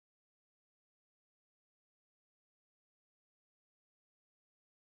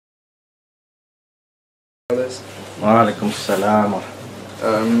Wa alaikum salam.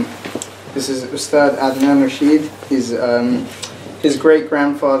 This is Ustadh Adnan Rashid. His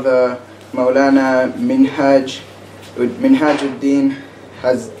great-grandfather, Maulana Minhajuddin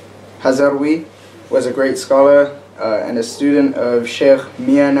Hazarwi, was a great scholar and a student of Sheikh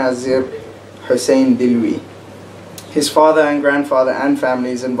Mian Nazir Hussain Dilwi. His father and grandfather and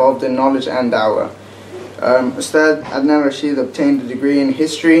family is involved in knowledge and da'wah. Ustadh Adnan Rashid obtained a degree in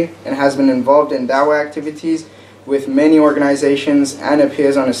history and has been involved in da'wah activities with many organizations and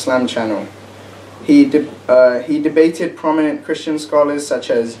appears on Islam Channel. He debated prominent Christian scholars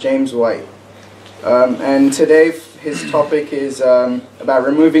such as James White. And today his topic is about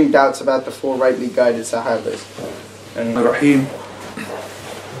removing doubts about the four rightly guided Sahabas. Rahim.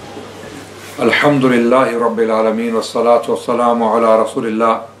 Alhamdulillahi Rabbil Alameen wa salatu wa salamu ala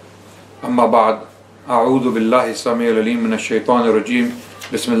Rasulillah. Amma ba'd. A'udhu billahi samii al-alim min ash-shaytanir rajim.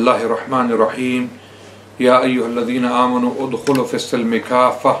 Bismillahir rahmanir rahim. Ya ayyuhalladhina amanu udkhulu fi as-silmi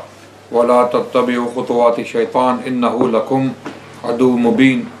kaffah wa la tattabi'u khutuwati shaytan innahu lakum adu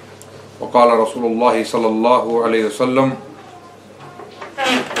mubin. Wa qala Rasulullah sallallahu alayhi wa sallam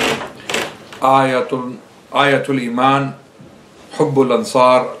ayatul iman hubbul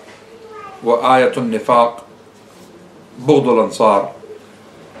ansar wa ayatul nifaq bughdul ansar.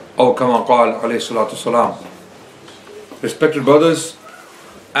 Or kama qala alayhi salatu salam. Respected brothers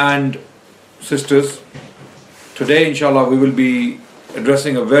and sisters, today inshallah we will be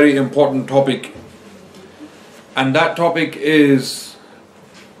addressing a very important topic, and that topic is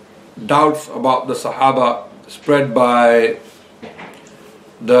doubts about the Sahaba spread by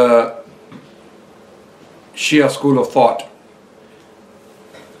the Shia school of thought.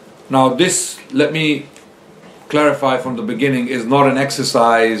 Now this, let me clarify from the beginning, is not an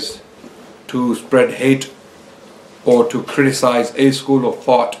exercise to spread hate or to criticize a school of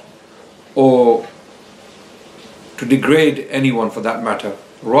thought or to degrade anyone for that matter.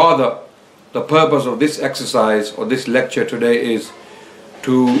 Rather, the purpose of this exercise or this lecture today is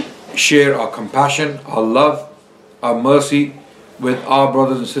to share our compassion, our love, our mercy with our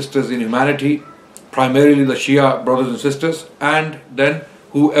brothers and sisters in humanity, primarily the Shia brothers and sisters, and then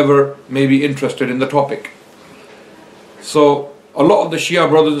whoever may be interested in the topic. So a lot of the Shia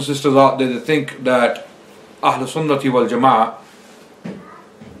brothers and sisters out there, they think that Ahlul Sunnati wal Jama'ah,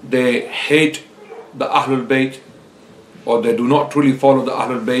 they hate the Ahlul Bayt, or they do not truly follow the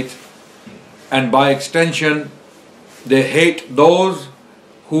Ahlul Bayt, and by extension they hate those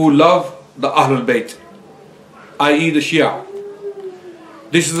who love the Ahlul Bayt, i.e. the Shia.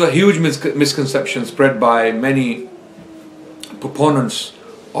 This is a huge misconception spread by many proponents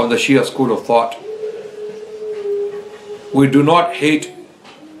of the Shia school of thought. We do not hate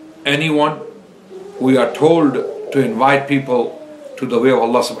anyone. We are told to invite people to the way of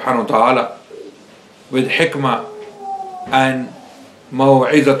Allah subhanahu wa ta'ala with hikmah and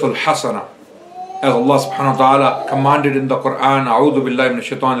maw'izatul hasana, as Allah subhanahu wa ta'ala commanded in the Quran. A'udhu billahi minash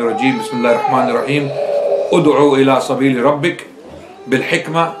shaitanir rajim. Bismillahir rahmanir rahim. Ud'u ila sabili rabbik bil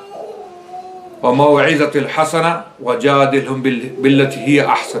hikmah wa maw'izatil hasana wa jadilhum billati hiya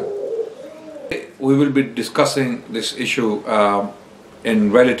ahsan. We will be discussing this issue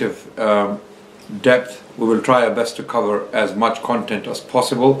in relative depth. We will try our best to cover as much content as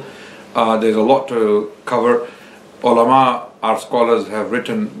possible. There's a lot to cover. Ulama, our scholars, have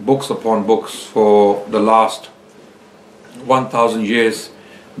written books upon books for the last 1,000 years.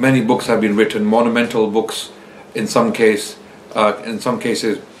 Many books have been written, monumental books in some cases,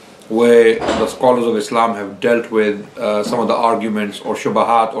 where the scholars of Islam have dealt with some of the arguments or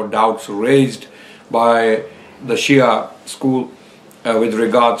shubahat or doubts raised by the Shia school with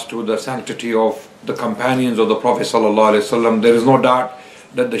regards to the sanctity of the companions of the Prophet ﷺ. There is no doubt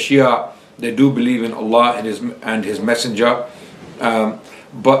that the Shia, they do believe in Allah and His Messenger,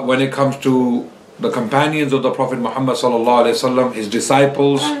 but when it comes to the companions of the Prophet Muhammad ﷺ, his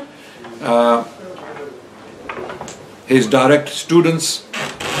disciples, his direct students,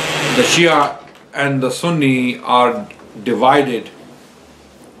 the Shia and the Sunni are divided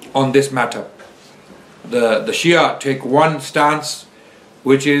on this matter. The Shia take one stance,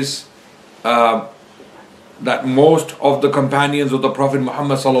 which is that most of the companions of the Prophet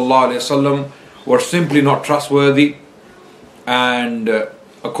Muhammad ﷺ were simply not trustworthy, and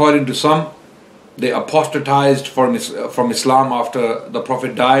according to some, they apostatized from Islam after the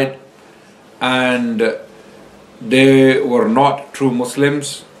Prophet died, and they were not true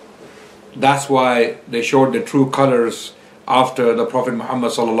Muslims. That's why they showed their true colors after the Prophet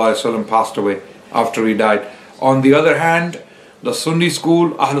Muhammad ﷺ passed away, after he died. On the other hand, the Sunni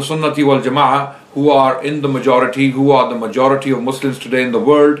school, Ahlul Sunnati wal Jama'ah, who are in the majority, who are the majority of Muslims today in the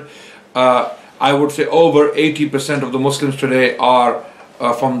world, I would say over 80% of the Muslims today are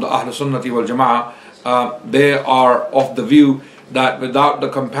from the Ahl Sunnati wal Jama'ah. They are of the view that without the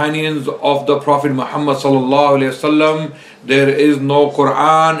companions of the Prophet Muhammad sallallahu alaihi wasallam, there is no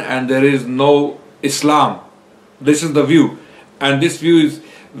Quran and there is no Islam. This is the view, and this view is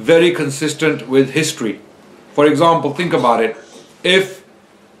very consistent with history. For example, think about it. If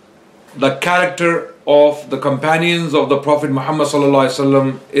the character of the companions of the Prophet Muhammad sallallahu alaihi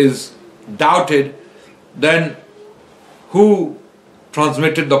wasallam is doubted, then who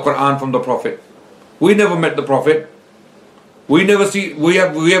transmitted the Quran from the Prophet? We never met the Prophet. We have never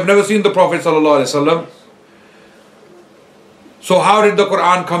seen the Prophet sallallahu alaihi wasallam. So how did the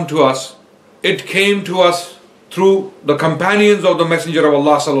Quran come to us? It came to us through the companions of the Messenger of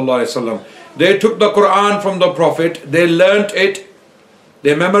Allah sallallahu alaihi wasallam. They took the Quran from the Prophet, they learnt it,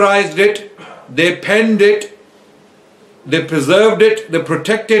 they memorized it, they penned it, they preserved it, they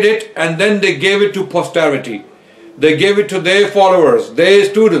protected it, and then they gave it to posterity. They gave it to their followers, their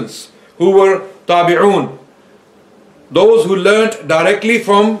students, who were tabi'un, those who learnt directly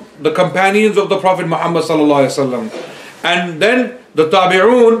from the companions of the Prophet Muhammad sallallahu alaihi wasallam. And then the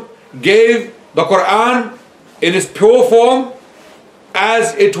tabi'un gave the Quran in its pure form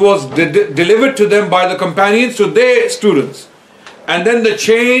as it was delivered to them by the companions to their students. And then the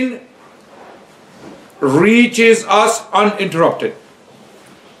chain reaches us uninterrupted.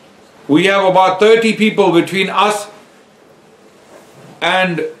 We have about 30 people between us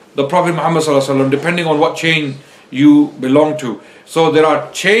and the Prophet Muhammad sallallahu alaihi wasallam, depending on what chain you belong to. So there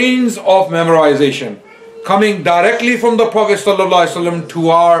are chains of memorization coming directly from the Prophet sallallahu alaihi wasallam to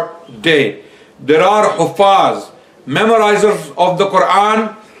our day. There are huffaz, memorizers of the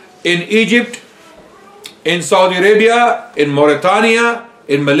Quran in Egypt, in Saudi Arabia, in Mauritania,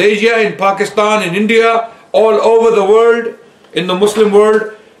 in Malaysia, in Pakistan, in India, all over the world, in the Muslim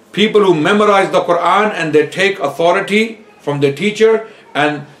world, people who memorize the Quran and they take authority from their teacher,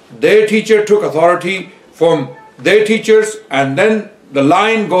 and their teacher took authority from their teachers, and then the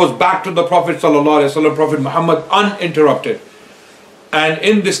line goes back to the Prophet sallallahu alaihi wasallam, Prophet Muhammad, uninterrupted. And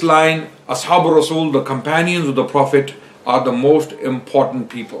in this line, Ashabul Rasul, the companions of the Prophet, are the most important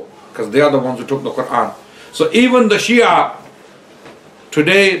people, because they are the ones who took the Quran. So even the Shia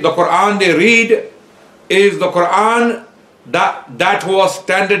today, the Quran they read is the Quran that was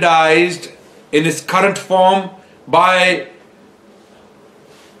standardized in its current form by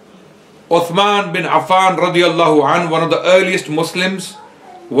Uthman bin Affan radiallahu an, one of the earliest Muslims,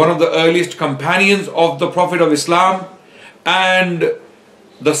 one of the earliest companions of the Prophet of Islam, and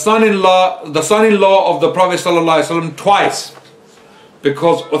the son-in-law of the Prophet sallallahu alaihi wasallam twice,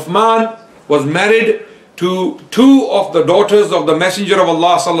 because Uthman was married to two of the daughters of the Messenger of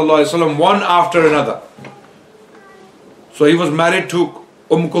Allah sallallahu alaihi wasallam, one after another. So he was married to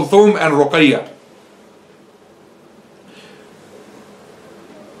Kulthum and Ruqayya.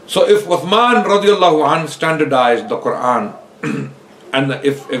 So if Uthman radiallahu anh standardized the Quran, and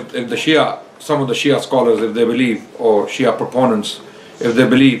if the Shia, some of the Shia scholars, if they believe, or Shia proponents, if they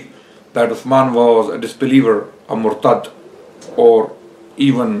believe that Uthman was a disbeliever, a murtad, or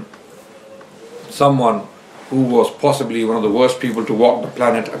even someone who was possibly one of the worst people to walk the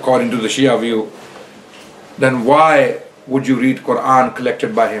planet according to the Shia view, then why would you read Quran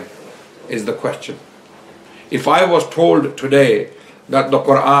collected by him, is the question. If I was told today that the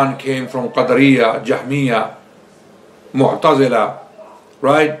Quran came from Qadariya, Jahmiya, Mu'tazila,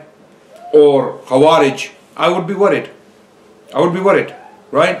 right, or Khawarij, I would be worried. I would be worried,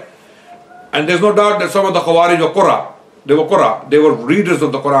 right? And there's no doubt that some of the Khawarij were Qurra. They were Qurra. They were readers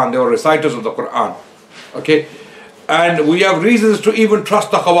of the Quran. They were reciters of the Quran. Okay? And we have reasons to even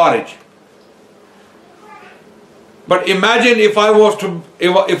trust the Khawarij. But imagine if I was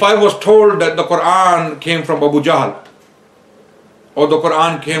told that the Quran came from Abu Jahl, or the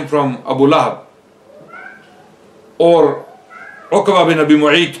Quran came from Abu Lahab, or Uqba bin Abi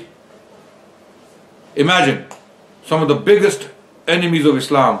Mu'ayt. Imagine, some of the biggest enemies of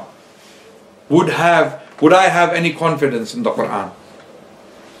Islam. Would I have any confidence in the Quran?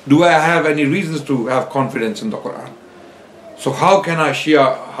 Do I have any reasons to have confidence in the Quran? So how can our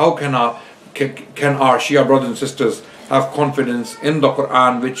Shia brothers and sisters have confidence in the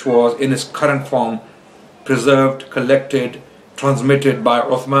Quran, which was in its current form preserved, collected, transmitted by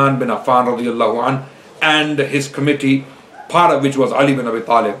Uthman bin Affan radiallahu anh and his committee, part of which was Ali bin Abi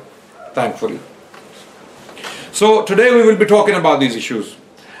Talib, thankfully. So today we will be talking about these issues,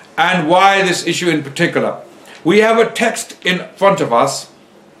 and why this issue in particular. We have a text in front of us,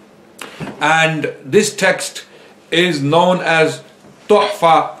 and this text is known as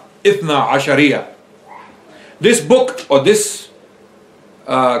Tuhfa Ithna Ashariya. This book, or this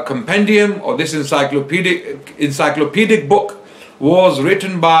compendium or this encyclopedic book was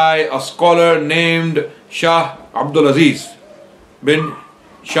written by a scholar named Shah Abdul Aziz bin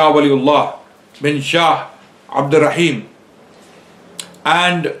Shah Waliullah bin Shah Abdul Rahim.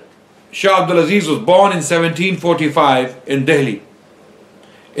 And Shah Abdul Aziz was born in 1745 in Delhi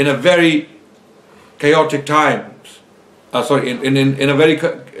in a very chaotic times. In a very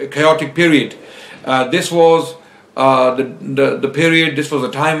chaotic period. This was the period. This was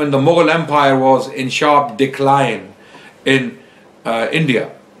a time when the Mughal Empire was in sharp decline in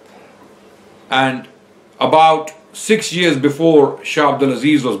India. And about 6 years before Shah Abdul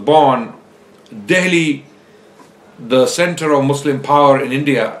Aziz was born, Delhi, the center of Muslim power in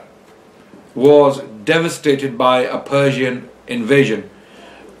India, was devastated by a Persian invasion.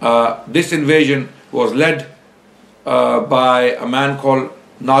 This invasion was led by a man called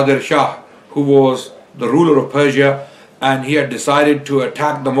Nadir Shah, who was the ruler of Persia, and he had decided to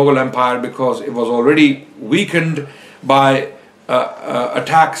attack the Mughal Empire because it was already weakened by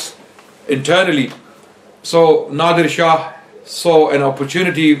attacks internally. So Nadir Shah saw an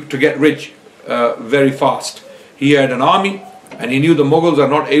opportunity to get rich very fast. He had an army and he knew the Mughals are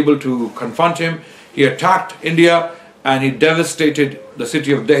not able to confront him. He attacked India and he devastated the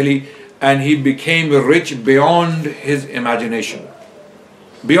city of Delhi, and he became rich beyond his imagination.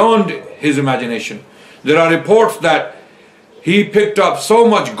 Beyond his imagination. There are reports that he picked up so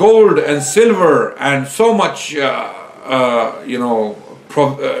much gold and silver and so much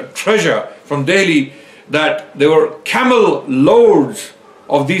treasure from Delhi that there were camel loads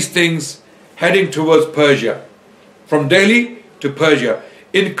of these things heading towards Persia. From Delhi to Persia,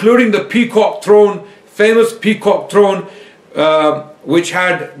 including the peacock throne, famous peacock throne, which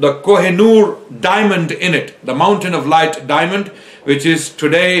had the Koh-i-Noor diamond in it, the mountain of light diamond, which is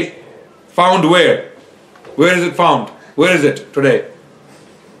today found where? Where is it found? Where is it today?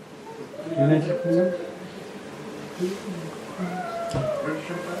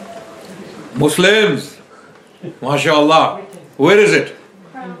 Muslims, mashallah. Where is it?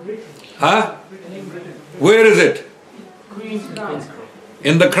 Huh? Where is it?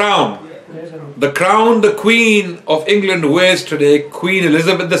 In the crown. The crown the Queen of England wears today, Queen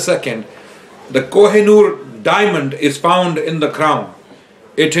Elizabeth II, the Koh-i-Noor diamond is found in the crown.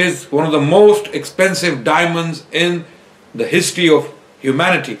 It is one of the most expensive diamonds in the history of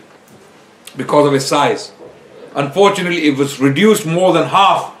humanity because of its size. Unfortunately, it was reduced more than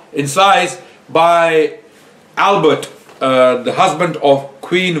half in size by Albert, the husband of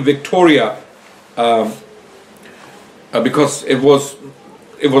Queen Victoria, because it was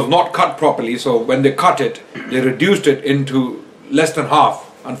not cut properly. So when they cut it, they reduced it into less than half.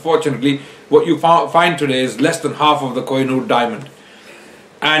 Unfortunately, what you find today is less than half of the Koh-i-Noor diamond,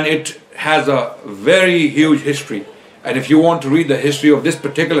 and it has a very huge history. And if you want to read the history of this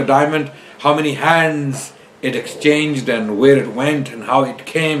particular diamond, how many hands it exchanged and where it went and how it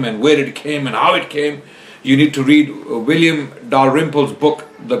came and where it came and how it came, you need to read William Dalrymple's book,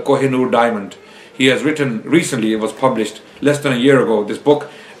 The Koh-i-Noor Diamond. He has written recently, it was published less than a year ago, this book,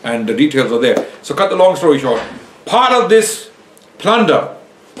 and the details are there. So cut the long story short, part of this plunder,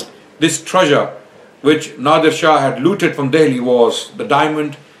 this treasure which Nadir Shah had looted from Delhi was the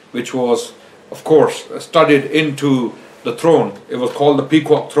diamond, which was of course studded into the throne. It was called the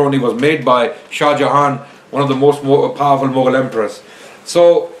Peacock Throne. It was made by Shah Jahan, one of the most powerful Mughal emperors.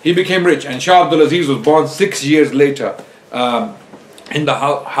 So he became rich, and Shah Abdul Aziz was born 6 years later in the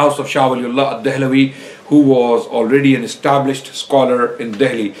house of Shah Waliullah ad-Dehlawi, who was already an established scholar in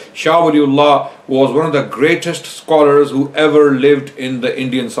Delhi. Shah Waliullah was one of the greatest scholars who ever lived in the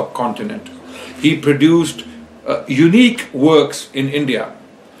Indian subcontinent. He produced unique works in India.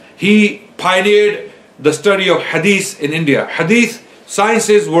 He pioneered the study of hadith in India. Hadith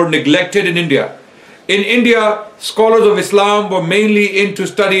sciences were neglected in India. In India, scholars of Islam were mainly into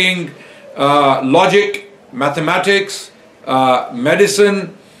studying logic, mathematics,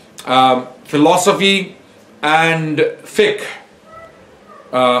 medicine, philosophy, and fiqh.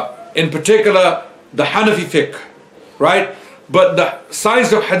 In particular, the Hanafi fiqh, right? But the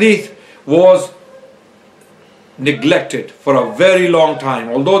science of hadith was neglected for a very long time.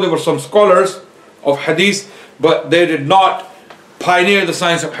 Although there were some scholars of hadith, but they did not pioneer the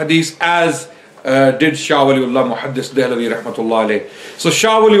science of hadith as did Shah Waliullah Muhaddis Dehlawi rahmatullah alayh. So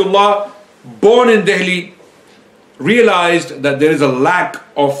Shah Waliullah, born in Delhi, realized that there is a lack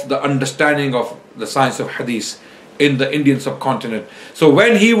of the understanding of the science of hadith in the Indian subcontinent. So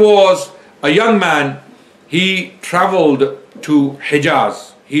when he was a young man, he traveled to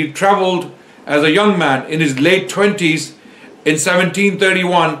Hijaz. He traveled as a young man in his late 20s. In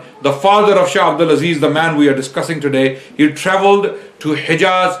 1731, the father of Shah Abdul Aziz, the man we are discussing today, he traveled to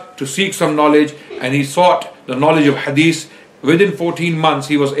Hijaz to seek some knowledge, and he sought the knowledge of hadith. Within 14 months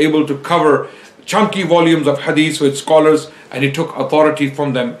he was able to cover chunky volumes of hadith with scholars, and he took authority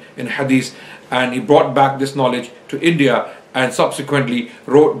from them in hadith, and he brought back this knowledge to India, and subsequently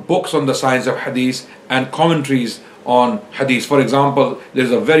wrote books on the science of hadith and commentaries on hadith. For example, there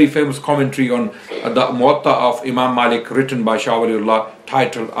is a very famous commentary on the Muwatta of Imam Malik written by Shah Waliullah,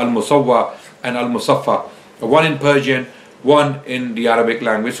 titled Al-Musawwa and Al-Musaffa, one in Persian, one in the Arabic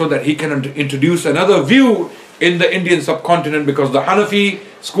language, so that he can introduce another view in the Indian subcontinent, because the Hanafi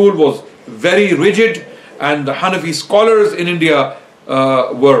school was very rigid and the Hanafi scholars in India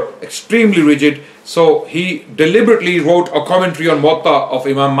were extremely rigid. So he deliberately wrote a commentary on Muwatta of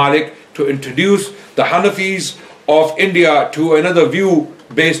Imam Malik to introduce the Hanafis of India to another view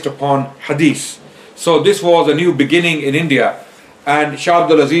based upon hadith. So this was a new beginning in India. And Shah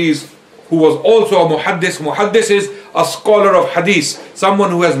Abdul Aziz, who was also a muhaddis is a scholar of hadith,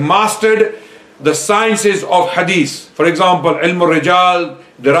 someone who has mastered the sciences of hadith. For example, ilm al-rijal,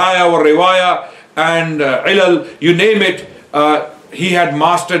 diraya wa riwaya, and ilal, you name it, he had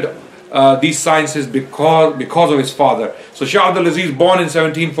mastered these sciences because of his father. So Shah Abdul Aziz, born in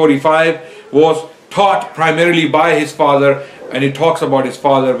 1745, was taught primarily by his father, and he talks about his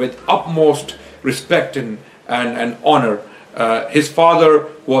father with utmost respect and honor. His father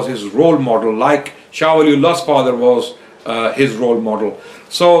was his role model, like Shah Waliullah's father was his role model.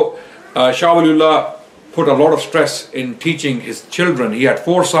 So Shah Waliullah put a lot of stress in teaching his children. He had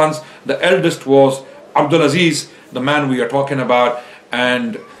 4 sons. The eldest was Abdul Aziz, the man we are talking about,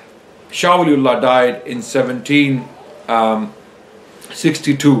 and Shah Waliullah died in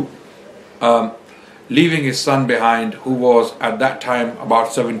 1762, leaving his son behind, who was at that time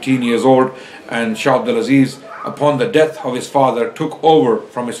about 17 years old. And Shah Abdul Aziz, upon the death of his father, took over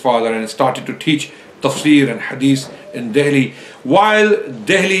from his father and started to teach tafsir and hadith in Delhi, while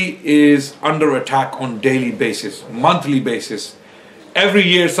Delhi is under attack on daily basis, monthly basis. Every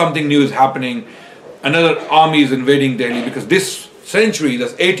year something new is happening. Another army is invading Delhi, because this century, the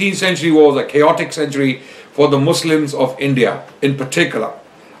 18th century, was a chaotic century for the Muslims of India in particular.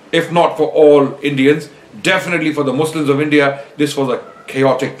 If not for all Indians, definitely for the Muslims of India, this was a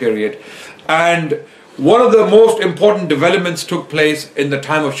chaotic period. And one of the most important developments took place in the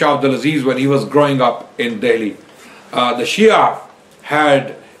time of Shah Abdul Aziz when he was growing up in Delhi. The Shia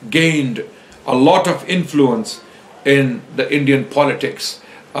had gained a lot of influence in the Indian politics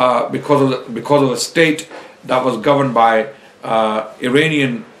because of a state that was governed by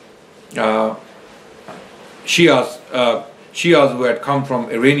Iranian Shias who had come from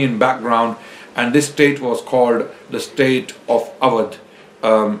Iranian background, and this state was called the state of Awadh,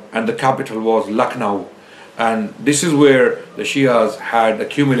 and the capital was Lucknow. And this is where the Shias had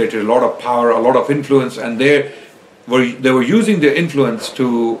accumulated a lot of power, a lot of influence, and they were using their influence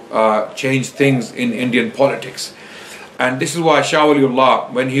to change things in Indian politics. And this is why Shah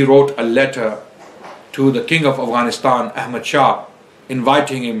Waliullah, when he wrote a letter to the king of Afghanistan, Ahmad Shah,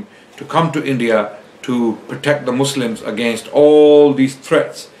 inviting him to come to India to protect the Muslims against all these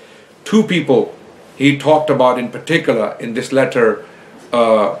threats, 2 people he talked about in particular in this letter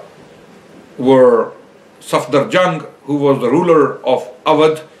were Safdar Jung, who was the ruler of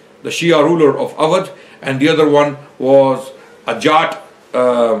Awadh, the Shia ruler of Awadh, and the other one was a Jat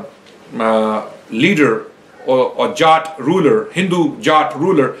leader or Jat ruler, Hindu Jat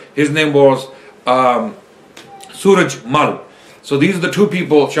ruler. His name was Suraj Mal. So these are the 2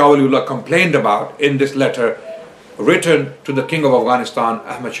 people Shah Waliullah complained about in this letter written to the king of Afghanistan,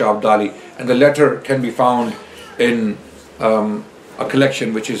 Ahmad Shah Abdali. And the letter can be found in a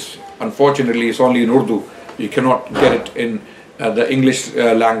collection which is, unfortunately, it's only in Urdu. You cannot get it in the English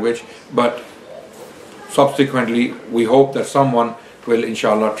language, but subsequently we hope that someone will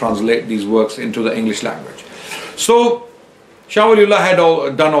inshallah translate these works into the English language. So Shah Waliullah had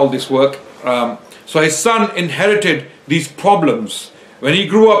done all this work. So his son inherited these problems. When he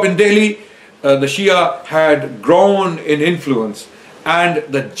grew up in Delhi, the Shia had grown in influence, and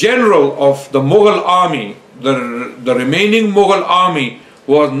the general of the Mughal army, the remaining Mughal army,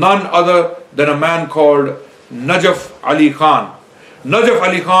 was none other than a man called Najaf Ali Khan. Najaf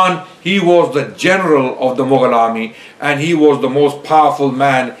Ali Khan, he was the general of the Mughal army, and he was the most powerful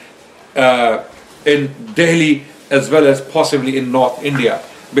man in Delhi as well as possibly in North India,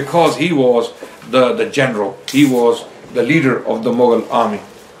 because he was the general. He was the leader of the Mughal army.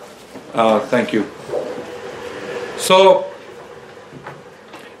 Thank you. So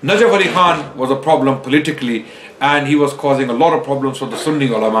Najaf Ali Khan was a problem politically, and he was causing a lot of problems for the Sunni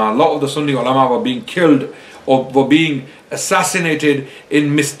ulama. A lot of the Sunni ulama were being killed or were being assassinated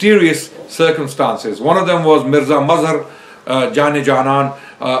in mysterious circumstances. One of them was Mirza Mazhar Jane Janan,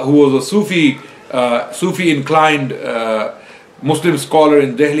 who was a Sufi inclined Muslim scholar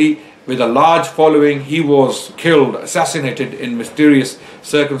in Delhi with a large following. He was killed, assassinated in mysterious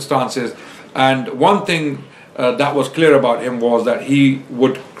circumstances. And one thing that was clear about him was that he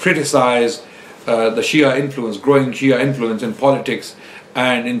would criticize the Shia influence, growing Shia influence in politics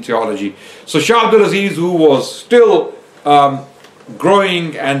and in theology. So Shah Abdul Aziz, who was still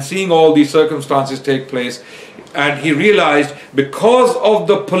growing and seeing all these circumstances take place, and he realized because of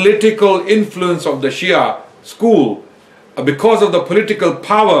the political influence of the Shia school, because of the political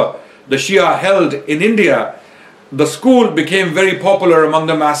power the Shia held in India, the school became very popular among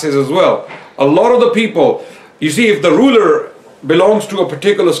the masses as well. A lot of the people, you see, if the ruler belongs to a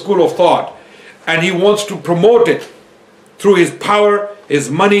particular school of thought and he wants to promote it through his power, his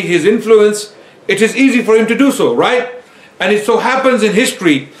money, his influence, it is easy for him to do so, right? And it so happens in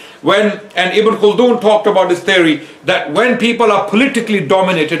history, and Ibn Khaldun talked about this theory, that when people are politically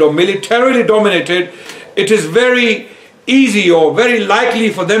dominated or militarily dominated, it is very easy or very likely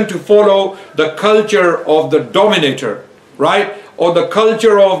for them to follow the culture of the dominator, right? Or the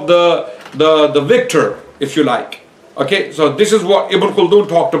culture of the victor, if you like. Okay, so this is what Ibn Khaldun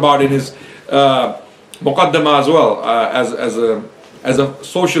talked about in his Muqaddamah as well, as a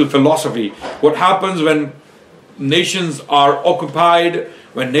social philosophy. What happens when nations are occupied,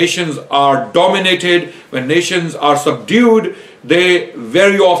 when nations are dominated, when nations are subdued, they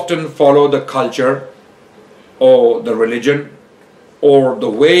very often follow the culture or the religion or the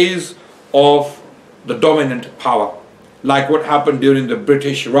ways of the dominant power. Like what happened during the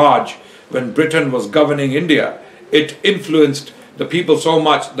British Raj, when Britain was governing India. It influenced the people so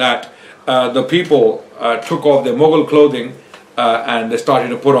much that the people took off their Mughal clothing and they started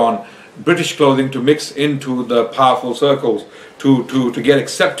to put on British clothing to mix into the powerful circles to get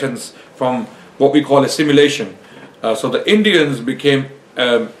acceptance from what we call assimilation. So the Indians became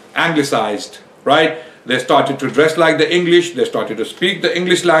anglicized, right? They started to dress like the English, they started to speak the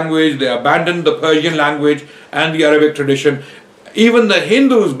English language, they abandoned the Persian language and the Arabic tradition. Even the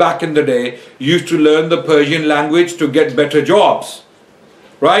Hindus back in the day used to learn the Persian language to get better jobs,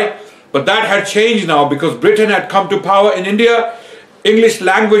 right? But that had changed now because Britain had come to power in India. English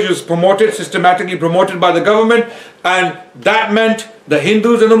language was promoted, systematically promoted by the government, and that meant the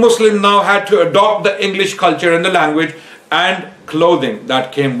Hindus and the Muslims now had to adopt the English culture and the language and clothing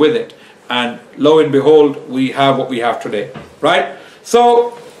that came with it. And lo and behold, we have what we have today, right?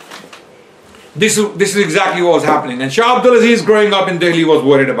 So this is exactly what was happening. And Shah Abdul Aziz, growing up in Delhi, was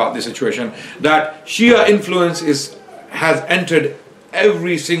worried about this situation, that Shia influence has entered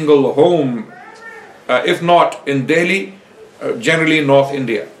every single home, if not in Delhi, generally in North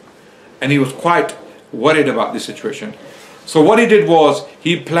India. And he was quite worried about this situation. So what he did was,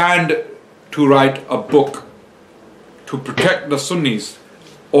 he planned to write a book to protect the Sunnis,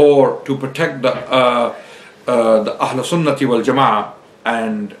 or to protect the Ahl Sunnati wal Jama'ah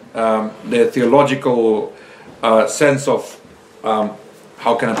and their theological sense of,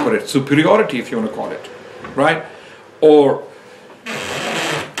 how can I put it, superiority, if you want to call it, right? Or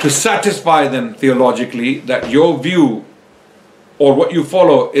to satisfy them theologically that your view or what you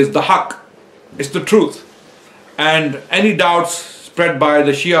follow is the haqq, is the truth. And any doubts spread by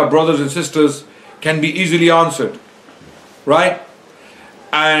the Shia brothers and sisters can be easily answered, right?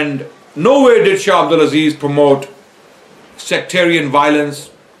 And nowhere did Shah Abdul Aziz promote sectarian violence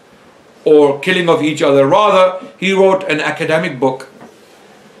or killing of each other. Rather, he wrote an academic book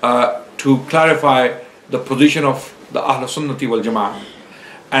to clarify the position of the Ahl Sunnati wal Jama'ah.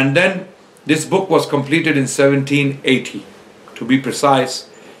 And then this book was completed in 1780. To be precise,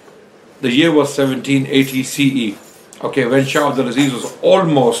 the year was 1780 CE. Okay, when Shah Abdul Aziz was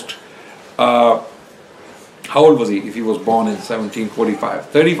almost, how old was he if he was born in 1745?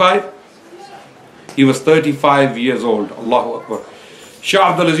 35? He was 35 years old. Allahu Akbar.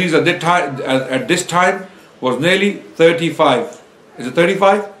 Shah Abdul Aziz at this time was nearly 35. Is it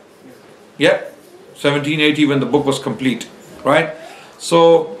 35? Yeah. 1780 when the book was complete, right?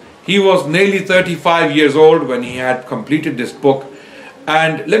 So he was nearly 35 years old when he had completed this book.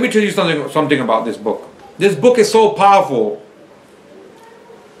 And let me tell you something about this book. This book is so powerful.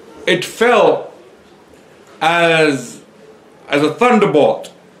 It fell as a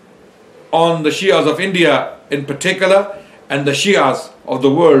thunderbolt on the Shias of India in particular and the Shias of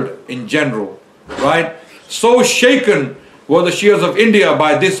the world in general, right? So shaken were the Shias of India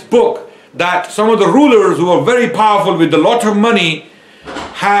by this book that some of the rulers who were very powerful with a lot of money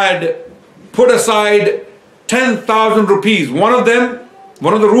had put aside 10,000 rupees. One of the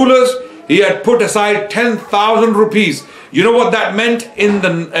rulers, he had put aside 10,000 rupees. You know what that meant in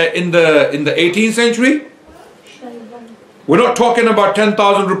the 18th century? We're not talking about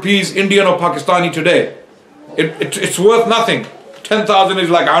 10,000 rupees Indian or Pakistani today. It's worth nothing. 10,000 is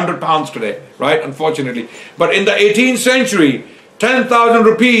like 100 pounds today, right? Unfortunately. But in the 18th century, 10,000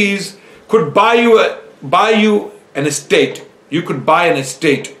 rupees could buy you an estate. You could buy an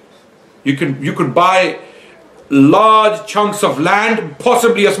estate. You could buy large chunks of land,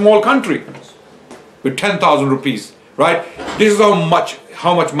 possibly a small country, with 10,000 rupees, right? This is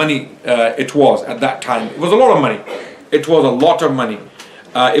how much money it was at that time. It was a lot of money. It was a lot of money.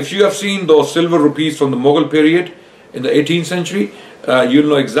 If you have seen those silver rupees from the Mughal period in the 18th century, you'll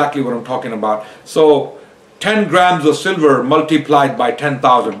know exactly what I'm talking about. So 10 grams of silver multiplied by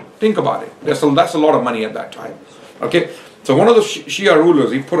 10,000. Think about it. That's a lot of money at that time. Okay? So one of the Shia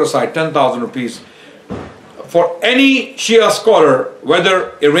rulers, he put aside 10,000 rupees for any Shia scholar,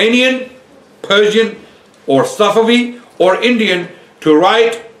 whether Iranian, Persian, or Safavi, or Indian, to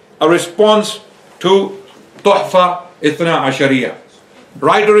write a response to Tuhfa Ithna Ashariya.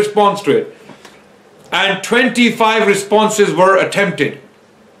 Write a response to it. And 25 responses were attempted.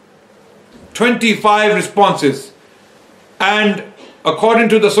 25 responses. And according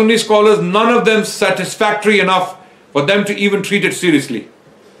to the Sunni scholars, none of them satisfactory enough for them to even treat it seriously.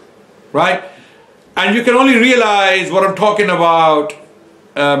 Right? And you can only realize what I'm talking about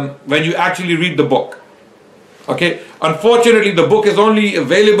when you actually read the book. Okay? Unfortunately, the book is only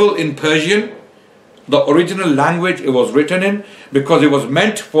available in Persian, the original language it was written in, because it was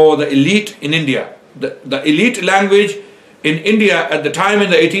meant for the elite in India. The elite language in India at the time in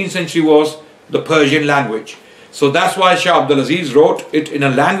the 18th century was the Persian language. So that's why Shah Abdul Aziz wrote it in a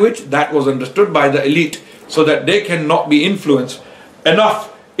language that was understood by the elite, so that they cannot be influenced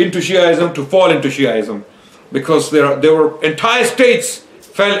enough into Shiaism to fall into Shiaism. Because there were entire states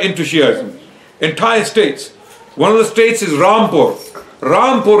fell into Shiaism. Entire states. One of the states is Rampur.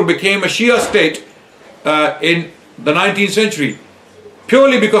 Rampur became a Shia state in the 19th century,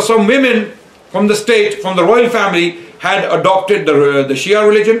 purely because some women from the state, from the royal family, had adopted the Shia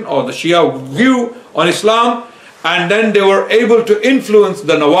religion or the Shia view on Islam, and then they were able to influence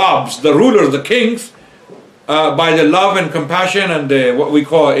the Nawabs, the rulers, the kings, by their love and compassion and what we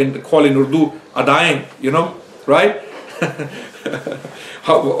call in Urdu adain, right?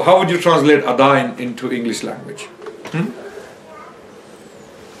 How would you translate adain into English language?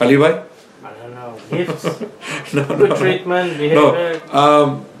 Ali bhai? I don't know. Gifts. Good treatment, behavior.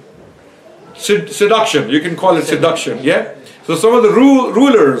 No. Seduction. You can call it seduction. Yeah. So some of the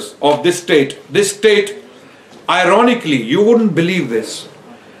rulers of this state, ironically, you wouldn't believe this.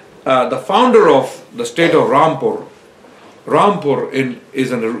 The founder of the state of Rampur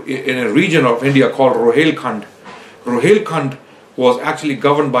is in a region of India called Rohilkhand. Rohilkhand was actually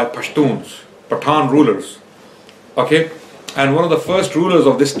governed by Pashtuns, Pathan rulers. Okay? And one of the first rulers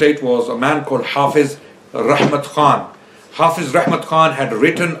of this state was a man called Hafiz Rahmat Khan. Hafiz Rahmat Khan had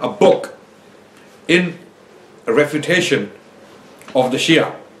written a book in refutation of the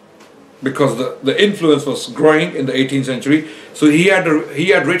Shia, because the influence was growing in the 18th century. So he had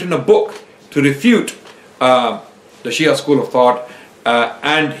written a book to refute the Shia school of thought,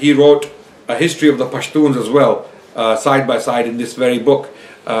 and he wrote a history of the Pashtuns as well, side by side in this very book.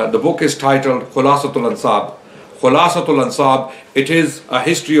 The book is titled Khulasatul Ansab. Khulasatul Ansab, it is a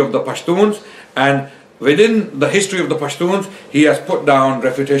history of the Pashtuns, and within the history of the Pashtuns, he has put down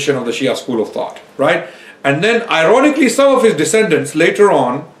refutation of the Shia school of thought, right? And then, ironically, some of his descendants later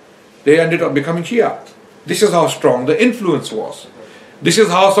on, they ended up becoming Shia. This is how strong the influence was. This is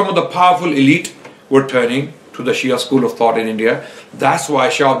how some of the powerful elite were turning to the Shia school of thought in India. That's why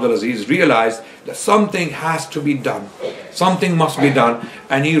Shah Abdul Aziz realized that something has to be done. Something must be done.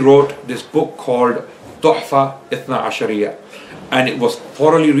 And he wrote this book called Tuhfa Ithna Ashariya. And it was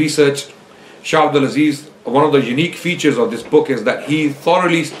thoroughly researched. Shah Abdul Aziz, one of the unique features of this book is that he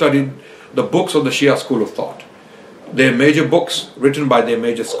thoroughly studied the books of the Shia school of thought. Their major books written by their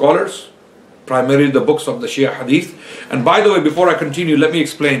major scholars, primarily the books of the Shia Hadith. And by the way, before I continue, let me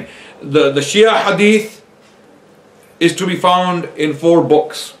explain. The Shia Hadith is to be found in 4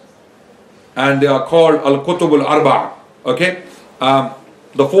 books, and they are called Al-Kutub Al-Arba'a. Okay?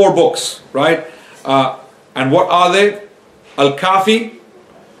 The 4 books, right? And what are they? Al-Kafi,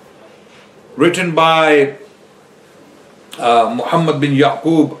 written by Muhammad bin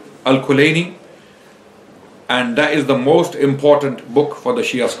Yaqub Al-Kulaini, and that is the most important book for the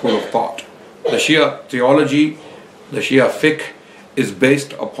Shia school of thought. The Shia theology, the Shia fiqh is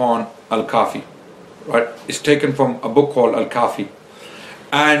based upon Al-Kafi, right? It's taken from a book called Al-Kafi.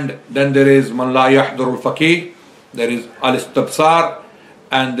 And then there is Man La Yahdur Al-Faqih, there is Al-Istabsar,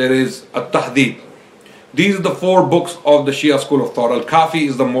 and there is Al-Tahdhib. These are the 4 books of the Shia school of thought. Al-Kafi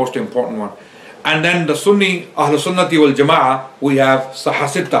is the most important one. And then the Sunni, Ahl Sunnati wal Jama'ah, we have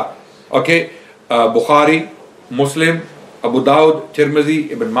Sahasitta, okay, Bukhari, Muslim, Abu Dawud, Tirmidhi,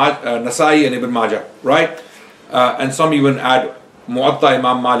 Nasai and Ibn Majah, right? And some even add Mu'atta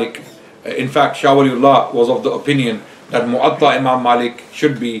Imam Malik. In fact, Shah Waliullah was of the opinion that Mu'atta Imam Malik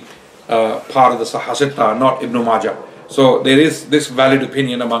should be part of the Sahasitta, not Ibn Majah. So there is this valid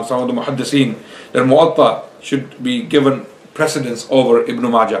opinion among some of the Muhaddiseen that Mu'atta should be given precedence over Ibn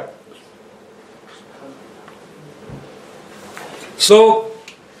Majah. So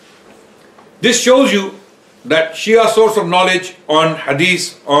this shows you that Shia source of knowledge on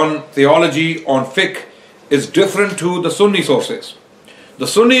hadith, on theology, on fiqh is different to the Sunni sources. The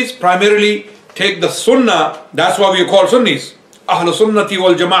Sunnis primarily take the Sunnah, that's why we are called Sunnis, Ahl Sunnati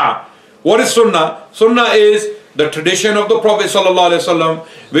wal Jama'ah. What is Sunnah? Sunnah is the tradition of the Prophet ﷺ,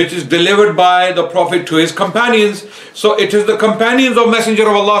 which is delivered by the Prophet to his companions. So it is the companions of Messenger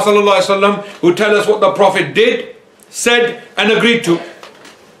of Allah ﷺ who tell us what the Prophet did, said and agreed to.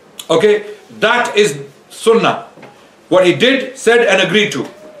 Okay, that is Sunnah. What he did, said and agreed to.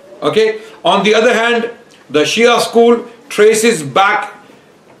 Okay. On the other hand, the Shia school traces back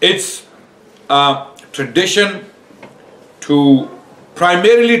its tradition to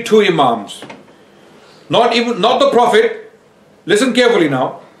primarily two Imams. Not the Prophet. Listen carefully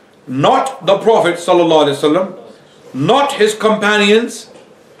now. Not the Prophet ﷺ, not his companions,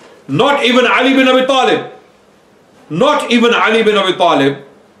 not even Ali bin Abi Talib. Not even Ali bin Abi Talib.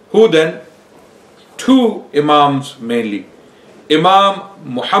 Who then? Two Imams mainly. Imam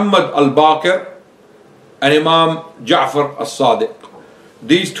Muhammad al-Baqir and Imam Ja'far al-Sadiq.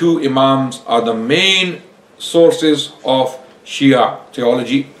 These two Imams are the main sources of Shia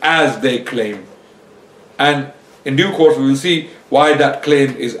theology as they claim. And in due course we will see why that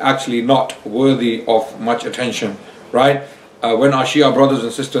claim is actually not worthy of much attention, right? When our Shia brothers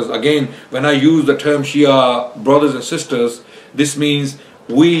and sisters, again, when I use the term Shia brothers and sisters, this means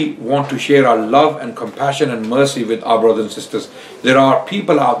we want to share our love and compassion and mercy with our brothers and sisters. There are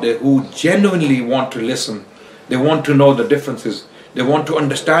people out there who genuinely want to listen. They want to know the differences. They want to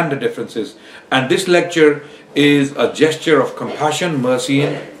understand the differences. And this lecture is a gesture of compassion, mercy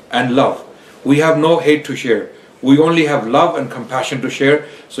and love. We have no hate to share. We only have love and compassion to share.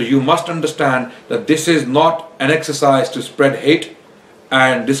 So you must understand that this is not an exercise to spread hate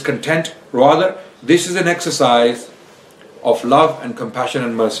and discontent. Rather, this is an exercise of love and compassion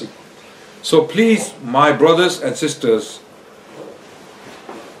and mercy. So please, my brothers and sisters,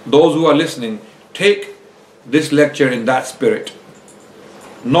 those who are listening, take this lecture in that spirit,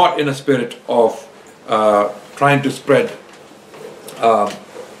 not in a spirit of trying to spread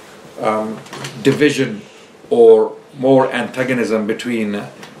division or more antagonism between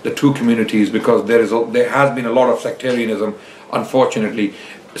the two communities, because there has been a lot of sectarianism, unfortunately,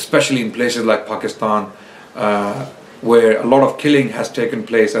 especially in places like Pakistan, where a lot of killing has taken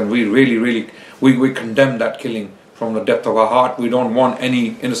place, and we really we condemn that killing from the depth of our heart. We don't want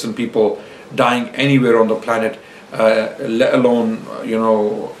any innocent people dying anywhere on the planet, let alone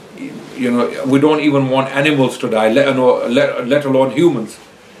we don't even want animals to die, let alone humans.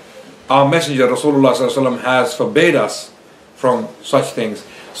 Our messenger Rasulullah ﷺ has forbade us from such things.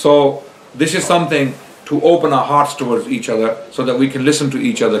 So this is something to open our hearts towards each other so that we can listen to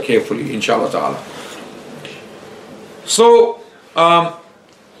each other carefully, inshallah ta'ala. So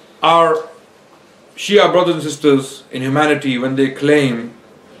our Shia brothers and sisters in humanity, when they claim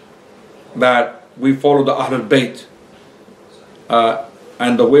that we follow the Ahlul Bayt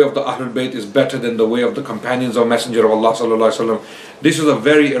and the way of the Ahlul Bayt is better than the way of the companions of Messenger of Allah sallallahu alaihi wasallam, this is a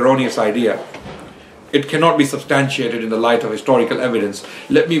very erroneous idea. It cannot be substantiated in the light of historical evidence.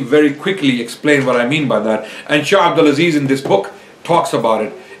 Let me very quickly explain what I mean by that. And Shah Abdul Aziz in this book talks about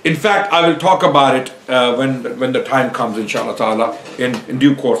it. In fact, I will talk about it when the time comes, inshallah ta'ala, in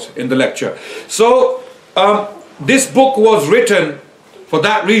due course, in the lecture. So, this book was written for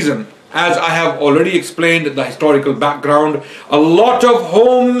that reason. As I have already explained the historical background, a lot of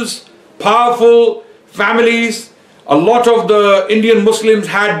homes, powerful families, a lot of the Indian Muslims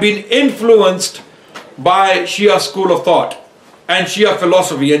had been influenced by Shia school of thought and Shia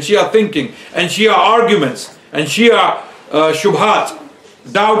philosophy and Shia thinking and Shia arguments and Shia shubhat.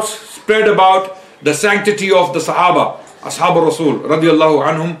 Doubts spread about the sanctity of the Sahaba, Ashab Rasul radiallahu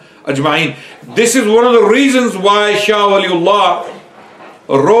anhum ajma'in. This is one of the reasons why Shah Waliullah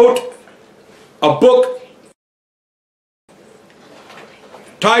wrote a book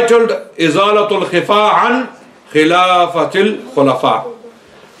titled Izalatul Khifa an Khilafatil Khulafa.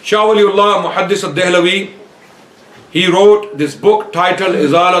 Shah Waliullah Muhaddis al-Dehlawi, he wrote this book titled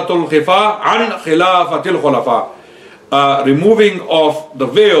Izalatul Khifa an Khilafatil Khulafa. Removing of the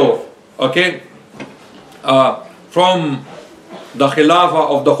veil, okay, from the Khilafah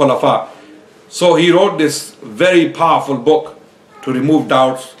of the Khulafa. So he wrote this very powerful book to remove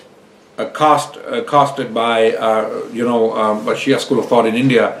doubts casted by Shia school of thought in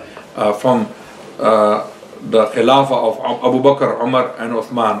India from the Khilafah of Abu Bakr, Umar and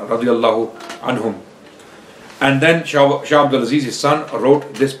Uthman radiallahu anhum. And then Shah Abdul Aziz, his son,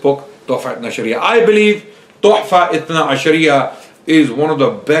 wrote this book, Tuhfa Itna Ashariya. I believe Tuhfa Itna Ashariya is one of the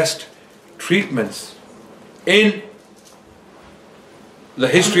best treatments in the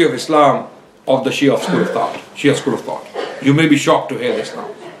history of Islam of the Shia school of thought. Shia school of thought. You may be shocked to hear this now.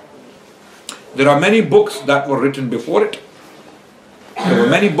 There are many books that were written before it. There were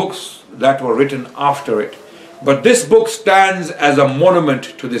many books that were written after it. But this book stands as a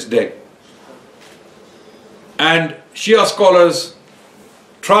monument to this day. And Shia scholars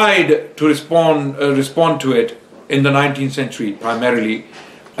tried to respond to it in the 19th century primarily.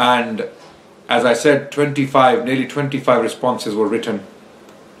 And as I said, nearly 25 responses were written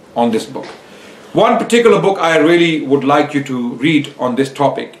on this book. One particular book I really would like you to read on this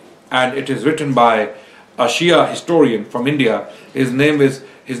topic, and it is written by a Shia historian from India. His name is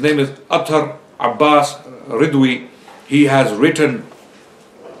Athar Abbas Ridwi. He has written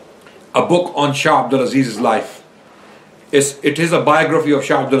a book on Shah Abdul Aziz's life. It is a biography of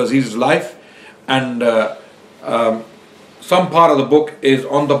Shah Abdul Aziz's life, and some part of the book is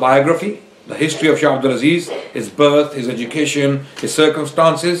on the biography, the history of Shah Abdul Aziz, his birth, his education, his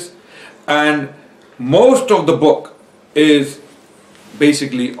circumstances, and most of the book is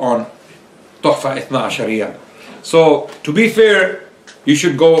basically on Tuhfa Itna Ashariya. So to be fair, you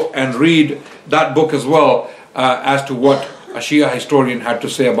should go and read that book as well, as to what a Shia historian had to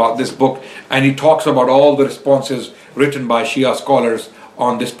say about this book, and he talks about all the responses written by Shia scholars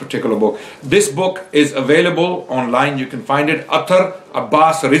on this particular book. This book is available online. You can find it, Athar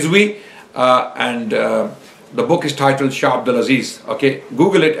Abbas Rizwi, and the book is titled Shah Abdul Aziz. Okay,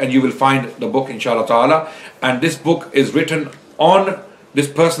 Google it and you will find the book, inshallah ta'ala. And this book is written on this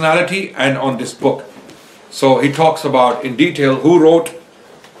personality and on this book. So he talks about in detail who wrote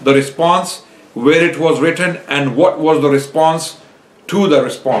the response, where it was written, and what was the response to the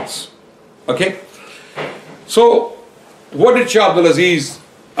response. Okay, so what did Shah Abdul Aziz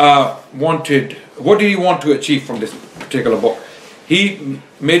wanted? What did he want to achieve from this particular book? He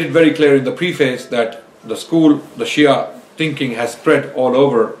made it very clear in the preface that the Shia thinking has spread all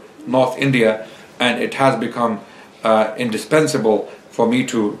over North India, and it has become indispensable for me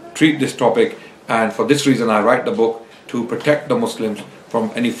to treat this topic, and for this reason I write the book, to protect the Muslims from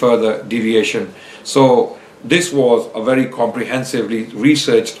any further deviation. So this was a very comprehensively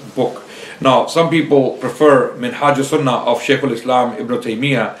researched book. Now some people prefer Minhaj Sunnah of Shaykh al-Islam Ibn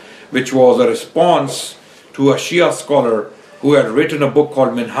Taymiyyah, which was a response to a Shia scholar who had written a book called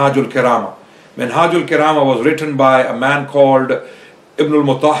Minhajul Kirama. Minhajul Kirama was written by a man called Ibn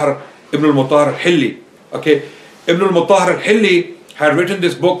al-Mutahhar Hilli. Okay, Ibn al-Mutahhar Hilli had written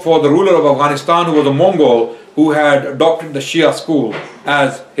this book for the ruler of Afghanistan, who was a Mongol, who had adopted the Shia school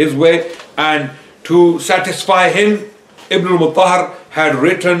as his way, and to satisfy him, Ibn al-Mutahhar had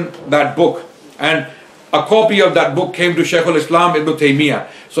written that book, and a copy of that book came to Shaykh al-Islam Ibn Taymiyyah.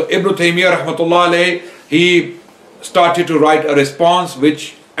 So Ibn Taymiyyah rahmatullah alayhi, he started to write a response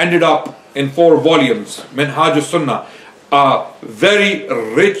which ended up in 4 volumes, Minhaj Sunnah, a very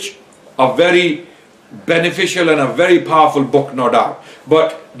rich, a very beneficial and a very powerful book, no doubt.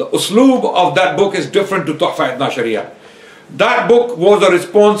 But the usloob of that book is different to Tuhfa Itna Ashariya. That book was a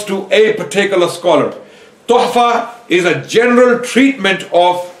response to a particular scholar. Tuhfa is a general treatment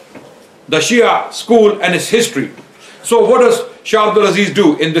of the Shia school and its history. So what does Shah Abdul Aziz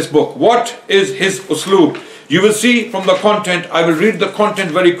do in this book? What is his usloob? You will see from the content. I will read the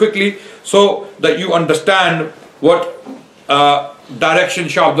content very quickly so that you understand what direction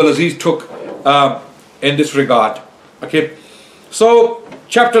Shah Abdul Aziz took in this regard. Okay, so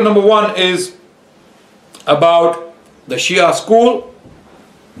chapter number 1 is about the Shia school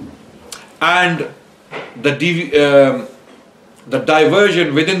and the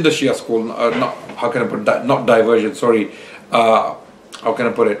diversion within the Shia school. How can I put that? Not diversion, sorry. How can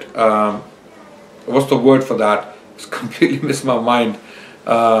I put it? What's the word for that? It's completely missed my mind.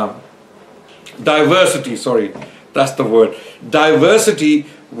 Diversity, sorry. That's the word. Diversity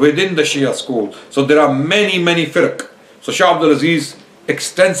within the Shia school. So there are many firq. So Shah Abdul Aziz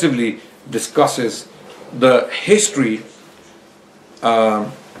extensively discusses the history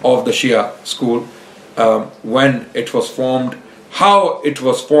of the Shia school, when it was formed, how it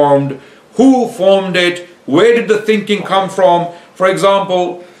was formed, who formed it, where did the thinking come from. For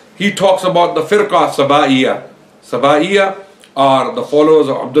example, he talks about the firqa Saba'iyya. Saba'iyya are the followers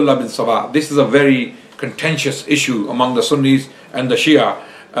of Abdullah bin Sabah. This is a very contentious issue among the Sunnis and the Shia.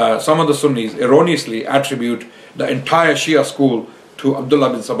 Some of the Sunnis erroneously attribute the entire Shia school to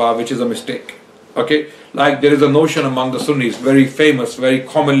Abdullah bin Sabah, which is a mistake. Okay, like there is a notion among the Sunnis, very famous, very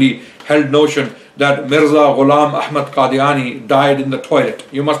commonly held notion, that Mirza Ghulam Ahmad Qadiani died in the toilet.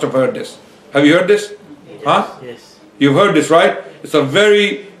 You must have heard this. Have you heard this? Yes. Huh? Yes. You've heard this, right? It's a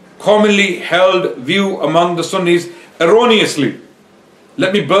very commonly held view among the Sunnis, erroneously.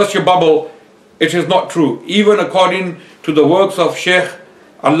 Let me burst your bubble. It is not true. Even according to the works of Sheikh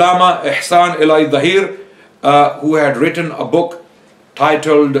Allama Ihsan Ilai Dahir, who had written a book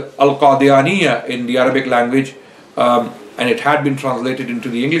titled Al-Qadianiyya in the Arabic language, and it had been translated into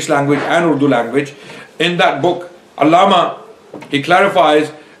the English language and Urdu language. In that book, Allama, he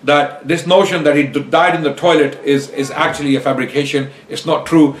clarifies that this notion that he died in the toilet is actually a fabrication. It's not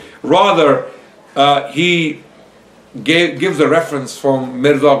true. Rather, he gives a reference from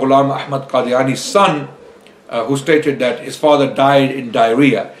Mirza Ghulam Ahmad Qadiani's son, who stated that his father died in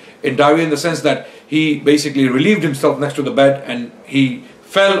diarrhea. In diarrhea in the sense that he basically relieved himself next to the bed and he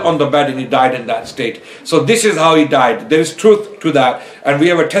fell on the bed and he died in that state. So this is how he died. There is truth to that, and we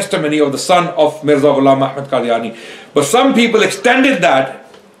have a testimony of the son of Mirza Ghulam Ahmad Qadiani. But some people extended that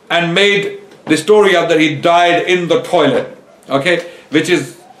and made the story up that he died in the toilet. Okay, which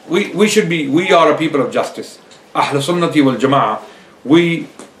is we are a people of justice. Ahl Sunnati wal Jama'ah. We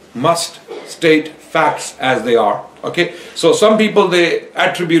must state facts as they are. Okay, so some people, they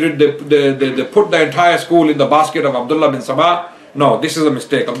attributed, they put the entire school in the basket of Abdullah bin Sabah. No, this is a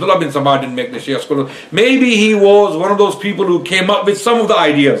mistake. Abdullah bin Sabah didn't make the Shia school. Maybe he was one of those people who came up with some of the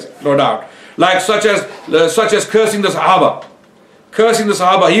ideas, no doubt. Like such as cursing the Sahaba. Cursing the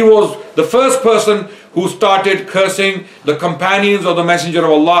Sahaba. He was the first person who started cursing the companions of the Messenger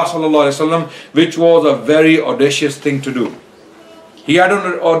of Allah sallallahu alaihi wasallam, which was a very audacious thing to do. He had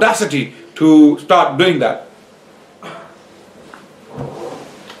an audacity to start doing that.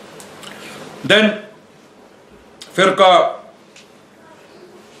 Then Firqa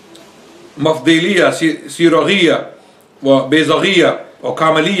Mafdiliya, Siraghiya, Bezaghiya,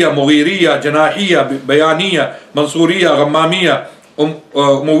 Kamaliya, Mughiriya, Janahiya, Bayaniya, Mansuriya, Ghammamiya,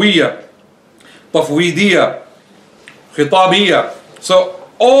 Umawiya, Tafwidiya, Khitabiya. So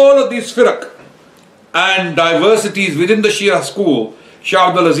all of these firq and diversities within the Shia school, Shah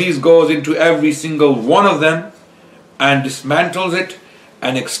Abdul Aziz goes into every single one of them and dismantles it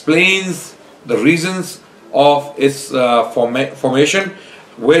and explains the reasons of its formation,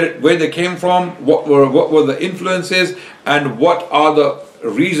 where they came from, what were the influences, and what are the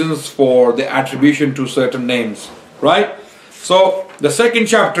reasons for the attribution to certain names, right? So the second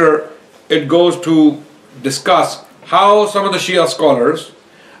chapter, it goes to discuss how some of the Shia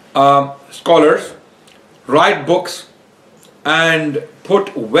scholars write books and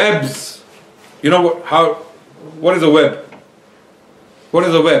put webs. You know what is a web? What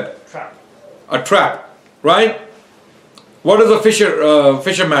is a web? Trap. A trap, right? What is a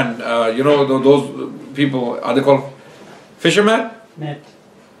fisherman? You know, those people, are they called fishermen? Net.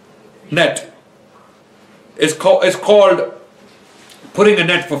 Net. It's called putting a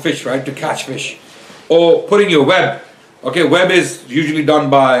net for fish, right? To catch fish. Or putting your web. Okay, web is usually done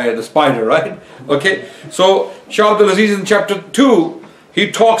by the spider, right? Okay, so Shah Abdul Aziz in chapter 2,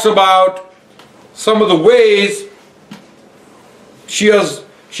 he talks about some of the ways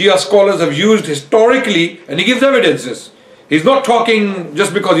Shia scholars have used historically, and he gives evidences. He's not talking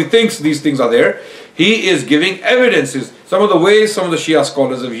just because he thinks these things are there. He is giving evidences. Some of the ways some of the Shia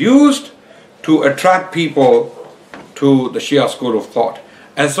scholars have used to attract people to the Shia school of thought.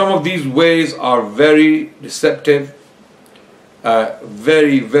 And some of these ways are very deceptive,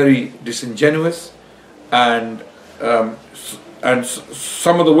 very, very disingenuous, and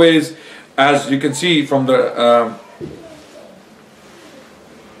some of the ways, as you can see from the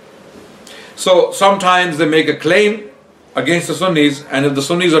so sometimes they make a claim against the Sunnis, and if the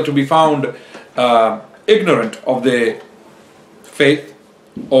Sunnis are to be found ignorant of their faith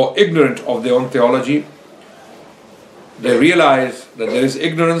or ignorant of their own theology, they realize that there is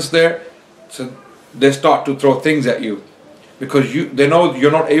ignorance there, so they start to throw things at you. Because they know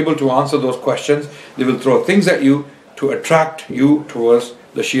you're not able to answer those questions, they will throw things at you to attract you towards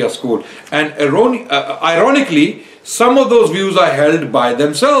the Shia school. And ironically, some of those views are held by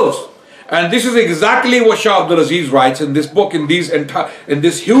themselves. And this is exactly what Shah Abdul Aziz writes in this book, in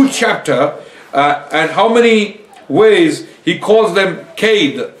this huge chapter, and how many ways he calls them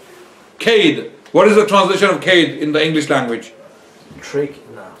kaid. Kaid. What is the translation of kaid in the English language? Trick.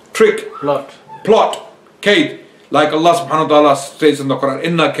 No. Trick. Plot. Plot. Kaid. Like Allah subhanahu wa ta'ala says in the Quran,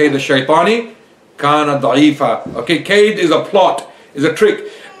 Inna kaid shaitani kana da'ifa. Okay, kaid is a plot, is a trick.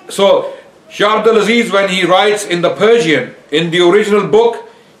 So Shah Abdul Aziz, when he writes in the Persian, in the original book,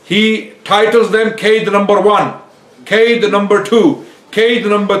 he titles them Kaid number 1, Kaid number 2, Kaid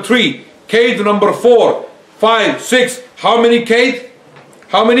number 3, Kaid number 4, 5, 6. How many Kaid?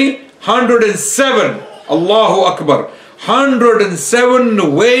 How many? 107. Allahu Akbar.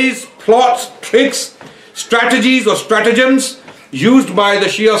 107 ways, plots, tricks, strategies or stratagems used by the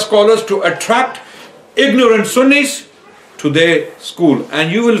Shia scholars to attract ignorant Sunnis to their school.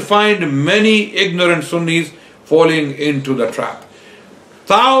 And you will find many ignorant Sunnis falling into the trap.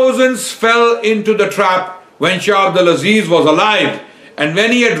 Thousands fell into the trap when Shah Abdul Aziz was alive. And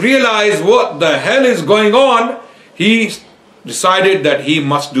when he had realized what the hell is going on, he decided that he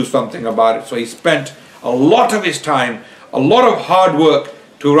must do something about it. So he spent a lot of his time, a lot of hard work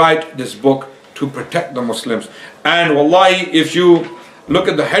to write this book to protect the Muslims. And wallahi, if you look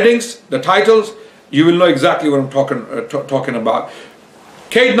at the headings, the titles, you will know exactly what I'm talking about.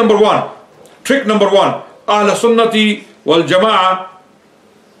 Kaid number 1, trick number 1, Ahl Sunnati wal Jama'ah,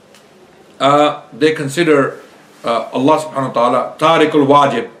 they consider Allah subhanahu wa ta'ala Tariqul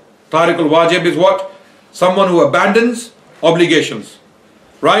Wajib. Tariqul Wajib is what? Someone who abandons obligations.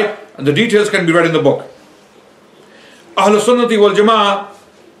 Right? And the details can be read in the book. Ahl Sunnati wal Jama'ah,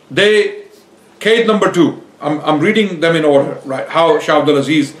 they, Kaid number 2, I'm reading them in order, right? How Shah Abdul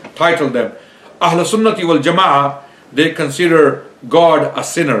Aziz titled them. Ahl Sunnati wal Jama'ah, they consider God a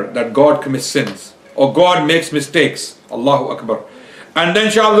sinner, that God commits sins, or God makes mistakes. Allahu Akbar. And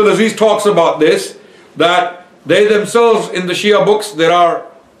then Shah Abdul Aziz talks about this, that they themselves in the Shia books, there are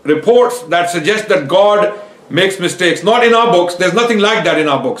reports that suggest that God makes mistakes. Not in our books, there's nothing like that in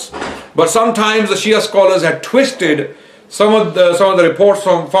our books. But sometimes the Shia scholars had twisted some of the reports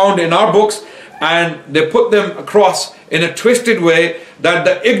found in our books, and they put them across in a twisted way that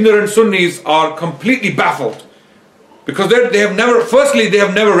the ignorant Sunnis are completely baffled. Because they have never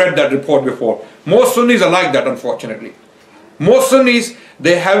read that report before. Most Sunnis are like that, unfortunately. Most Sunnis,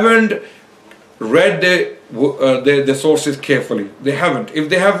 they haven't read the sources carefully. They haven't. If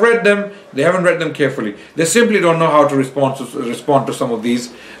they have read them, they haven't read them carefully. They simply don't know how to respond to some of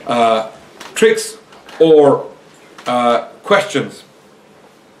these tricks or questions.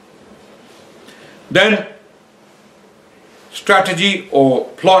 Then strategy or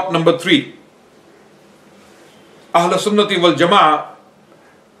plot number 3. Ahl Sunnati wal Jama'ah,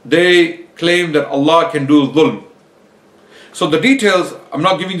 they claim that Allah can do dhulm. So the details, I'm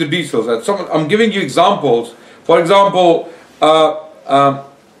not giving the details, I'm giving you examples. For example, plot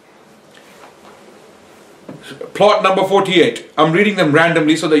number 48. I'm reading them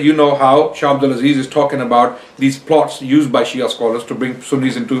randomly so that you know how Shah Abdul Aziz is talking about these plots used by Shia scholars to bring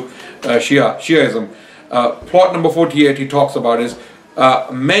Sunnis into Shiaism. Plot number 48 he talks about is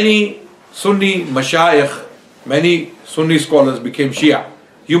many Sunni mashayikh, many Sunni scholars became Shia.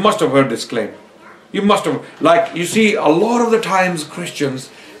 You must have heard this claim. You must have, like you see a lot of the times Christians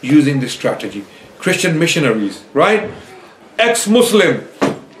using this strategy. Christian missionaries, right? Ex-Muslim,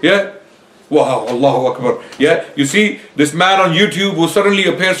 yeah? Wow, Allahu Akbar. Yeah, you see this man on YouTube who suddenly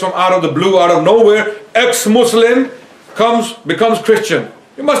appears from out of the blue, out of nowhere, ex-Muslim, becomes Christian.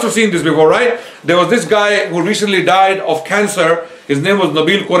 You must have seen this before, right? There was this guy who recently died of cancer. His name was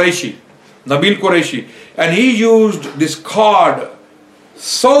Nabil Qureshi. And he used this card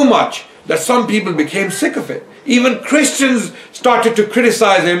so much that some people became sick of it. Even Christians started to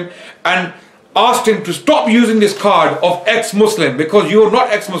criticize him and asked him to stop using this card of ex-Muslim, because you are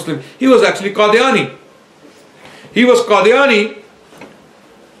not ex-Muslim. He was actually Qadiani. He was Qadiani,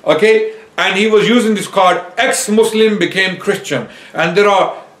 okay, and he was using this card, ex-Muslim became Christian. And there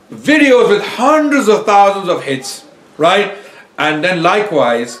are videos with hundreds of thousands of hits, right? And then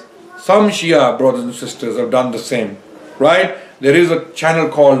likewise, some Shia brothers and sisters have done the same, right? There is a channel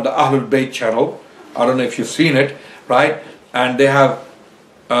called the Ahlul Bayt channel. I don't know if you've seen it, right? And they have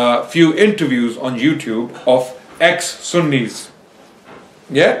a few interviews on YouTube of ex-Sunnis.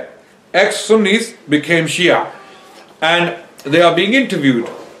 Yeah? Ex-Sunnis became Shia. And they are being interviewed.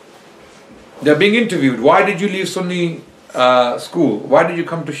 They're being interviewed. Why did you leave Sunni school? Why did you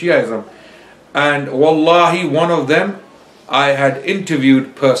come to Shiaism? And wallahi, one of them I had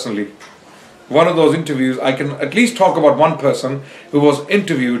interviewed personally. One of those interviews, I can at least talk about one person who was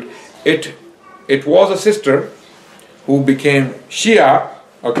interviewed. It was a sister who became Shia,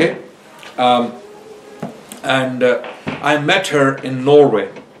 okay? And I met her in Norway.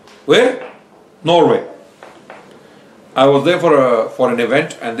 Where? Norway. I was there for an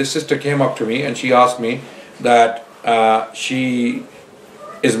event, and this sister came up to me and she asked me that she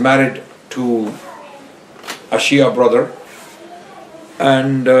is married to a Shia brother,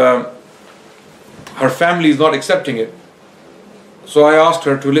 and her family is not accepting it. So I asked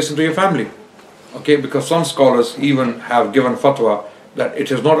her to listen to your family. Okay, because some scholars even have given fatwa that it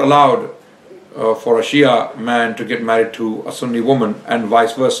is not allowed for a Shia man to get married to a Sunni woman and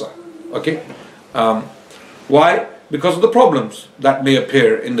vice versa. Okay, why? Because of the problems that may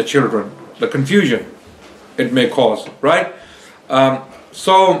appear in the children, the confusion it may cause, right?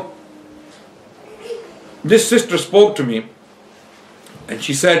 So this sister spoke to me and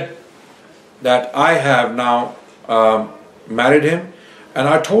she said that I have now married him, and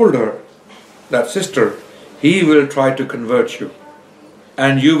I told her that, sister, he will try to convert you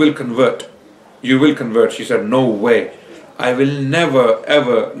and you will convert. You will convert. She said, no way. I will never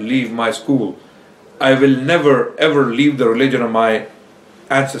ever leave my school. I will never ever leave the religion of my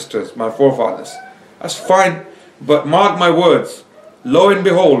ancestors, my forefathers. That's fine, but mark my words, lo and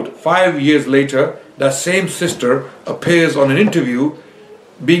behold, 5 years later, that same sister appears on an interview,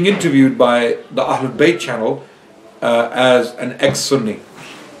 being interviewed by the Ahlul Bayt channel as an ex-Sunni.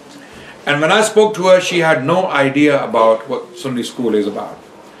 And when I spoke to her, she had no idea about what Sunni school is about.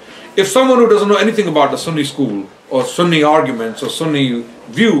 If someone who doesn't know anything about the Sunni school or Sunni arguments or Sunni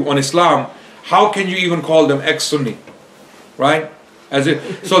view on Islam, how can you even call them ex-Sunni, right?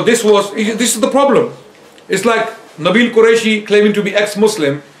 So this is the problem. It's like Nabil Qureshi claiming to be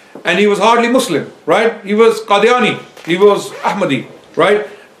ex-Muslim, and he was hardly Muslim, right? He was Qadiani, he was Ahmadi, right?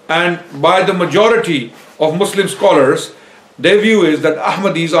 And by the majority of Muslim scholars, their view is that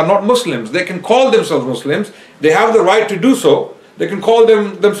Ahmadis are not Muslims. They can call themselves Muslims. They have the right to do so. They can call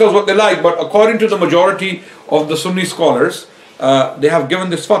themselves what they like. But according to the majority of the Sunni scholars, they have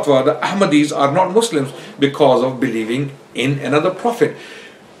given this fatwa that Ahmadis are not Muslims because of believing in another prophet.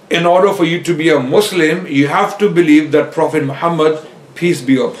 In order for you to be a Muslim, you have to believe that Prophet Muhammad, peace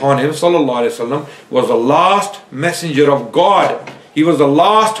be upon him, sallallahu alaihi wasallam, was the last messenger of God. He was the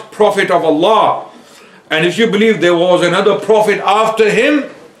last prophet of Allah. And if you believe there was another prophet after him,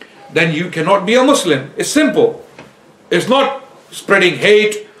 then you cannot be a Muslim. It's simple. It's not spreading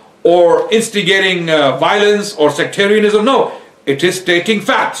hate or instigating violence or sectarianism. No, it is stating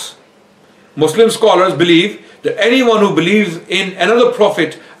facts. Muslim scholars believe that anyone who believes in another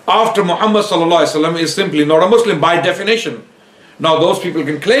prophet after Muhammad sallallahu alaihi wasallam is simply not a Muslim by definition. Now those people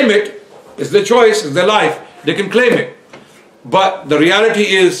can claim it. It's their choice, it's their life. They can claim it. But the reality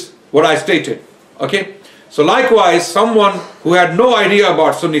is what I stated. Okay? So likewise, someone who had no idea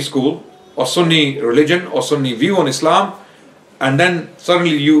about Sunni school or Sunni religion or Sunni view on Islam, and then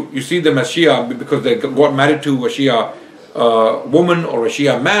suddenly you see them as Shia because they got married to a Shia woman or a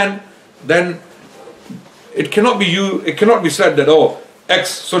Shia man, then it cannot be said that, oh,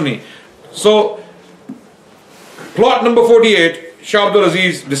 ex-Sunni. So plot number 48, Shah Abdul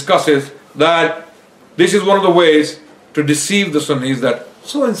Aziz discusses that this is one of the ways to deceive the Sunnis, that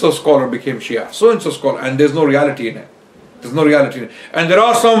so-and-so scholar became Shia, so-and-so scholar, and there's no reality in it. There's no reality in it. And there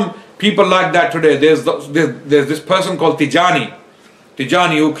are some people like that today. There's this person called Tijani,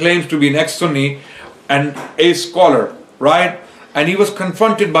 who claims to be an ex-Sunni and a scholar, right? And he was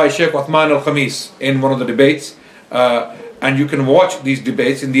confronted by Sheikh Uthman al-Khamis in one of the debates. And you can watch these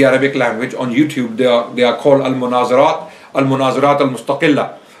debates in the Arabic language on YouTube. They are called Al-Munazarat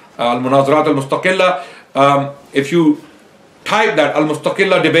al-Mustaqilla. Al-Munazarat al-Mustaqilla. If you type that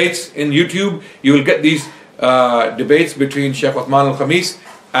Al-Mustaqilla debates in YouTube, you will get these debates between Sheikh Uthman al-Khamis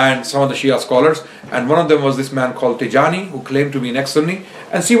and some of the Shia scholars. And one of them was this man called Tijani, who claimed to be an ex-Sunni.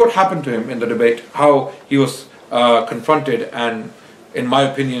 And see what happened to him in the debate, how he was confronted and, in my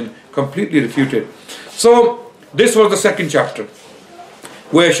opinion, completely refuted. So this was the second chapter,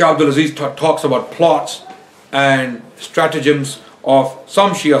 where Shah Abdul Aziz talks about plots and stratagems of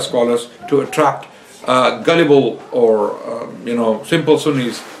some Shia scholars to attract gullible or simple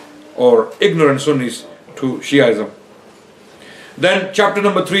Sunnis or ignorant Sunnis to Shiaism. Then chapter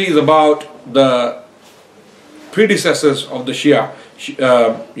number 3 is about the predecessors of the Shia,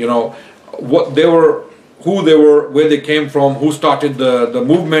 what they were, who they were, where they came from, who started the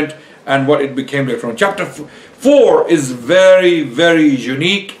movement, and what it became later on. Chapter 4 is very, very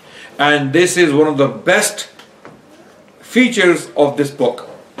unique, and this is one of the best features of this book.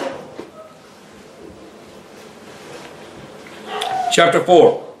 Chapter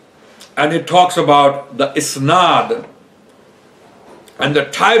 4, and it talks about the isnad and the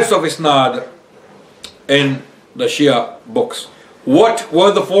types of isnad in the Shia books. What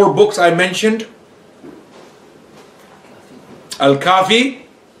were the 4 books I mentioned? Al-Kafi,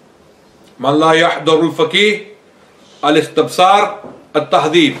 Man La Yahdar al-Faqih, Al-Istabsar,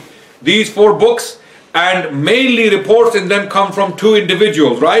 Al-Tahdhib. These 4 books, and mainly reports in them come from 2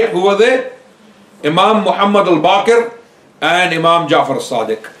 individuals, right? Who were they? Imam Muhammad al-Baqir and Imam Ja'far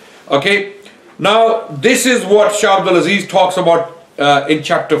al-Sadiq. Okay, now this is what Shah Abdul Aziz talks about in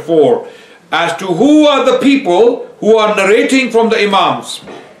chapter 4. as to who are the people who are narrating from the Imams.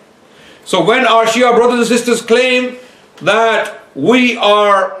 So when our Shia brothers and sisters claim that we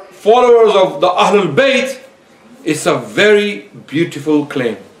are followers of the Ahlul Bayt, it's a very beautiful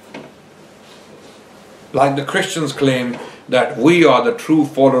claim. Like the Christians claim that we are the true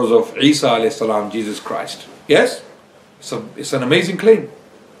followers of Isa alayhi salam, Jesus Christ. Yes? It's an amazing claim.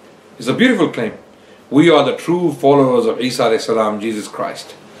 It's a beautiful claim. We are the true followers of Isa alayhi salam, Jesus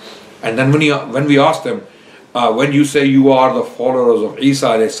Christ. And then when we ask them, when you say you are the followers of Isa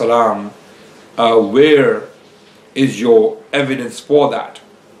alayhi salam, where is your evidence for that?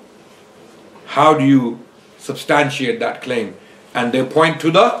 How do you substantiate that claim? And they point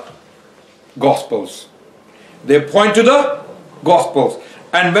to the Gospels. They point to the Gospels.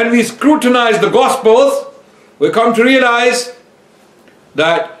 And when we scrutinize the Gospels, we come to realize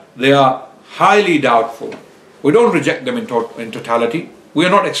that they are highly doubtful. We don't reject them in totality. We are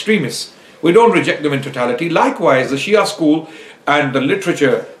not extremists. We don't reject them in totality. Likewise, the Shia school and the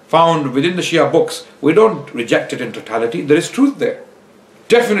literature found within the Shia books, we don't reject it in totality. There is truth there.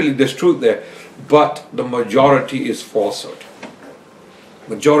 Definitely there's truth there. But the majority is falsehood.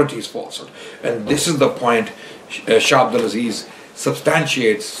 Majority is falsehood. And this is the point Shah Abdul Aziz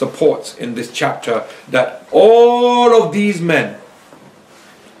substantiates, supports in this chapter, that all of these men,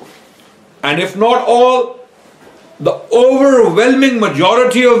 and if not all, the overwhelming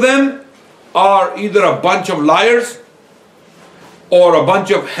majority of them are either a bunch of liars, or a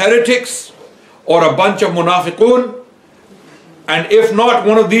bunch of heretics, or a bunch of munafiqun, and if not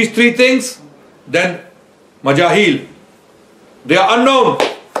one of these three things, then majahil. They are unknown.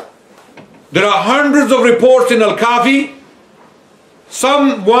 There are hundreds of reports in Al-Kafi.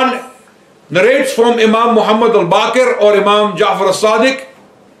 Someone narrates from Imam Muhammad al-Baqir or Imam Ja'far al-Sadiq,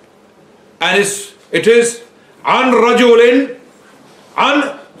 and it is an rajulin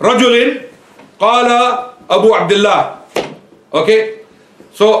qala Abu Abdullah. Okay,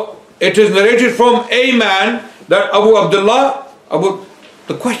 so it is narrated from a man that Abu Abdullah.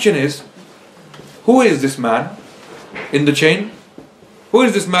 The question is, who is this man in the chain? Who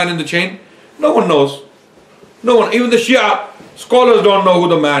is this man in the chain? No one knows. No one, even the Shia scholars don't know who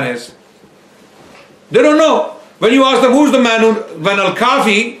the man is. They don't know. When you ask them who's the man when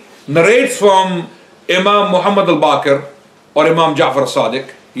Al-Kafi narrates from Imam Muhammad al-Baqir or Imam Ja'far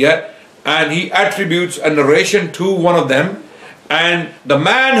al-Sadiq, and he attributes a narration to one of them, and the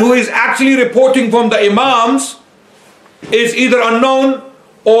man who is actually reporting from the Imams is either unknown,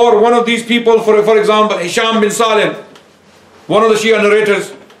 or one of these people, for example, Hisham bin Salim, one of the Shia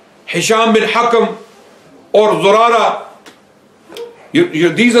narrators, Hisham bin Hakam, or Zurara.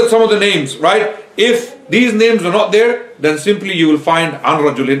 These are some of the names, right? If these names are not there, then simply you will find an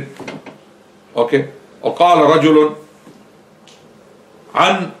rajulin. Okay? Or qala rajulun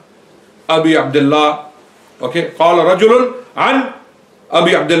an Abi Abdullah. Okay? Qala rajulun an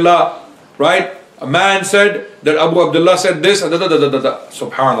Abi Abdullah. Right? A man said that Abu Abdullah said this,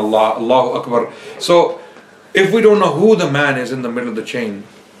 Subhanallah, Allahu Akbar. So, if we don't know who the man is in the middle of the chain,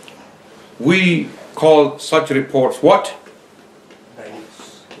 we call such reports what?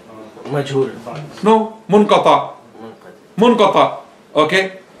 Majhul. No, munqata. Munqata.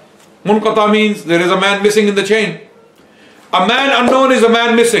 Okay? Munqata means there is a man missing in the chain. A man unknown is a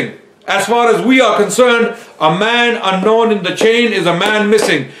man missing. As far as we are concerned, a man unknown in the chain is a man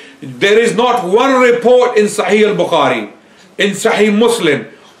missing. There is not one report in Sahih al-Bukhari, in Sahih Muslim,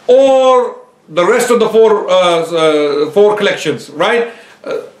 or the rest of the four collections, right?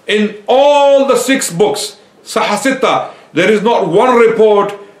 In all the 6 books, Sahasita, there is not one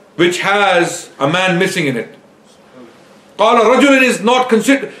report which has a man missing in it. Qala rajulin is not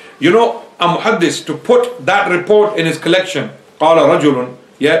considered, a muhaddis to put that report in his collection, Qala rajulun,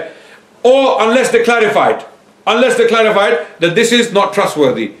 or unless they clarified that this is not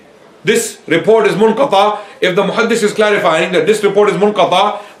trustworthy. This report is munqata. If the muhaddis is clarifying that this report is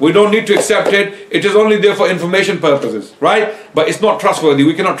munqata, we don't need to accept it. It is only there for information purposes, right? But it's not trustworthy.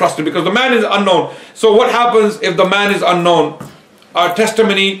 We cannot trust it because the man is unknown. So what happens if the man is unknown? Our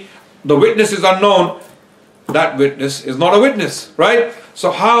testimony, the witness is unknown. That witness is not a witness, right? So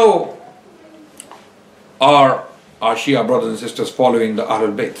how are our Shia brothers and sisters following the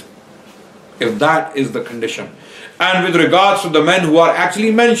Ahlul Bayt? If that is the condition. And with regards to the men who are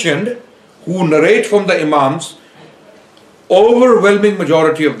actually mentioned, who narrate from the Imams, overwhelming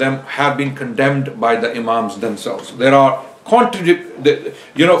majority of them have been condemned by the Imams themselves. There are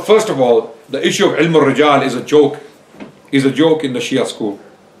first of all, the issue of Ilm al-Rijal is a joke in the Shia school.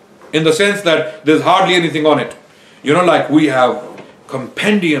 In the sense that there's hardly anything on it. Like we have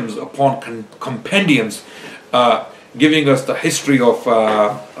compendiums upon compendiums giving us the history of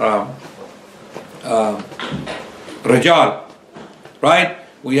Rijal, right?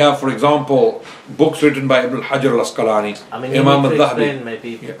 We have, for example, books written by Ibn Hajar al-Asqalani, I mean, you Imam need to al-Dhahabi. explain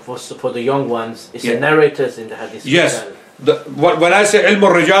maybe for the young ones. It's Yeah. the narrators in the hadith. Yes. When I say ilm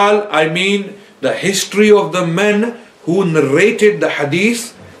al-rijal, I mean the history of the men who narrated the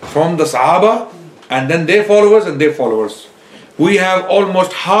hadith from the Sahaba and then their followers and their followers. We have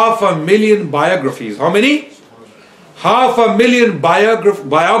almost 500,000 biographies. How many? 500,000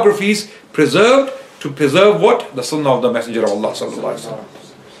 biographies preserved to preserve what? The Sunnah of the Messenger of Allah sallallahu alaihi wasallam.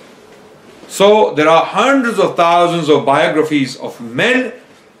 So there are hundreds of thousands of biographies of men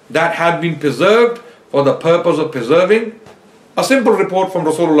that have been preserved for the purpose of preserving a simple report from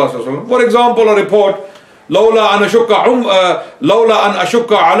Rasulullah sallallahu alaihi wasallam. For example, a report, لولا أن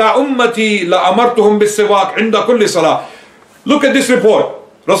أشك على أمتي لأمرتهم بالسواك عند كل صلاة. Look at this report.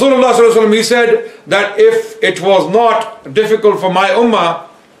 Rasulullah sallallahu alaihi wasallam, he said that if it was not difficult for my ummah,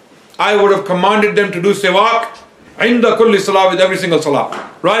 I would have commanded them to do siwak عند كل صلاة, with every single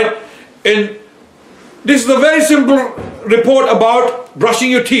salah. Right? And this is a very simple report about brushing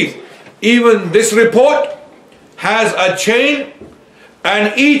your teeth. Even this report has a chain,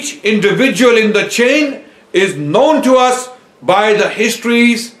 and each individual in the chain is known to us by the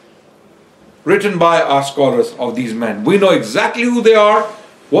histories written by our scholars of these men. We know exactly who they are,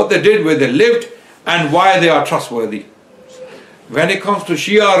 what they did, where they lived, and why they are trustworthy. When it comes to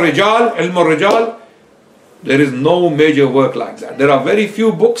Shia Rijal, Ilm al-Rijal, there is no major work like that. There are very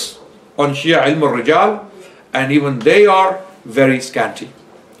few books on Shia Ilm al-Rijal, and even they are very scanty,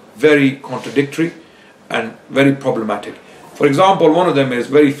 very contradictory, and very problematic. For example, one of them is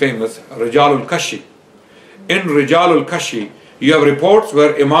very famous, Rijal al-Kashi. In Rijal al-Kashi, you have reports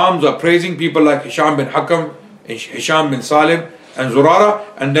where Imams are praising people like Hisham bin Hakam, Hisham bin Salim, and Zurara,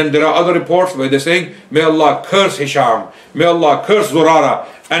 and then there are other reports where they're saying, may Allah curse Hisham, may Allah curse Zurara,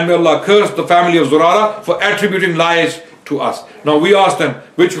 and may Allah curse the family of Zurara for attributing lies to us. Now we ask them,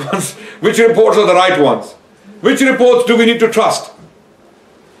 which reports are the right ones? Which reports do we need to trust?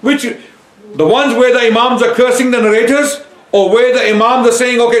 The ones where the Imams are cursing the narrators, or where the Imams are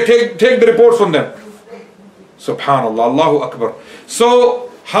saying, okay, take the reports from them? Subhanallah, Allahu Akbar.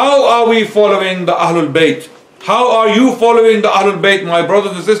 So, how are we following the Ahlul Bayt? How are you following the Ahlul Bayt, my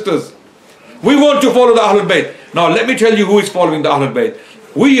brothers and sisters? We want to follow the Ahlul Bayt. Now, let me tell you who is following the Ahlul Bayt.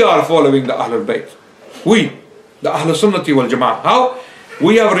 We are following the Ahlul Bayt. We, the Ahlul Sunnati wal Jama'ah. How?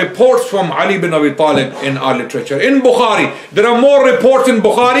 We have reports from Ali bin Abi Talib in our literature. In Bukhari, there are more reports in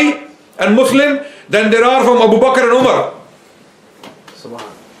Bukhari and Muslim than there are from Abu Bakr and Umar.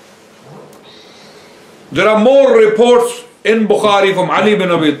 There are more reports in Bukhari from Ali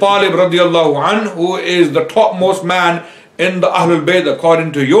bin Abi Talib radiallahu anh, who is the topmost man in the Ahlul Bayt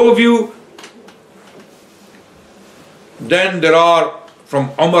according to your view, than there are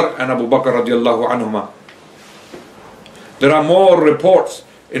from Umar and Abu Bakr radiallahu anhuma. There are more reports.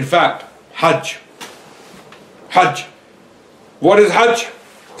 In fact, Hajj. Hajj. What is Hajj?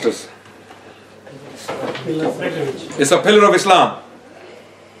 It's a pillar of Islam.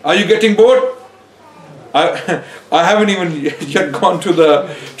 Are you getting bored? I haven't even yet gone to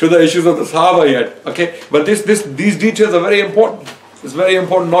the issues of the Sahaba yet. Okay, but these details are very important. It's very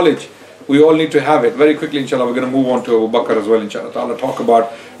important knowledge. We all need to have it. Very quickly, inshallah, we're going to move on to Abu Bakr as well, inshallah. I'll talk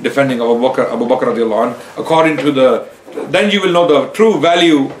about defending Abu Bakr radiallahu anhu. According to then you will know the true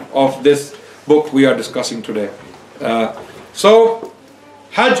value of this book we are discussing today. So,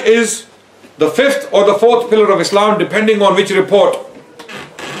 Hajj is the fifth or the fourth pillar of Islam, depending on which report.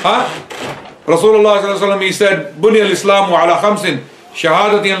 Rasulullah sallallahu alaihi wasallam, he said, "Bunya al-Islamu ala khamsin,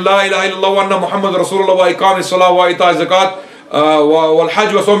 shahadati an la ilaha illallah wa anna Muhammad Rasulullah wa iqamis salah wa ita'iz zakat wal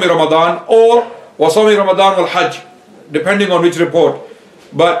hajj wa sawmi Ramadan," or wa sawmi Ramadan wal hajj, depending on which report.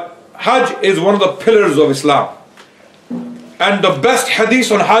 But Hajj is one of the pillars of Islam. And the best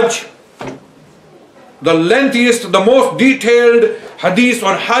hadith on Hajj, the lengthiest, the most detailed hadith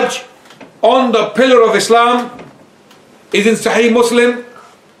on Hajj, on the pillar of Islam, is in Sahih Muslim,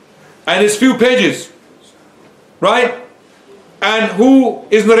 and it's few pages, right? And who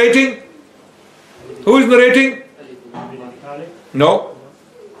is narrating? Who is narrating? No.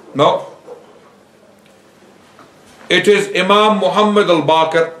 It is Imam Muhammad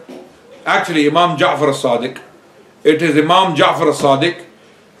al-Baqir, actually Imam Ja'far al-Sadiq. It is Imam Ja'far al-Sadiq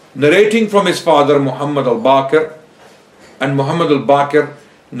narrating from his father Muhammad al-Baqir, and Muhammad al-Baqir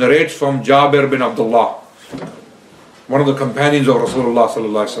narrates from Jabir bin Abdullah, one of the companions of Rasulullah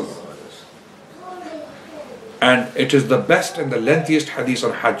sallallahu alaihi wasallam. And it is the best and the lengthiest hadith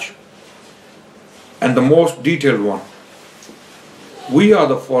on Hajj, and the most detailed one. We are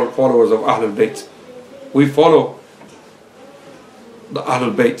the followers of Ahlul Bayt. We follow the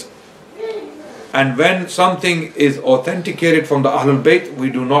Ahlul Bayt. And when something is authenticated from the Ahlul Bayt, we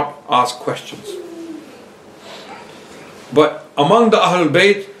do not ask questions. But among the Ahlul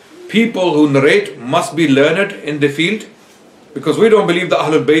Bayt, people who narrate must be learned in the field, because we don't believe the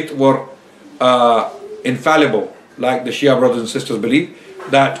Ahlul Bayt were infallible, like the Shia brothers and sisters believe,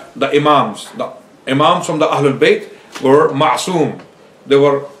 that the Imams from the Ahlul Bayt were ma'soom. They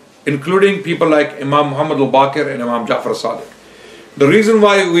were including people like Imam Muhammad al-Baqir and Imam Ja'far al-Sadiq. The reason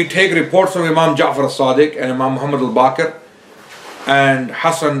why we take reports from Imam Ja'far al-Sadiq and Imam Muhammad al-Baqir and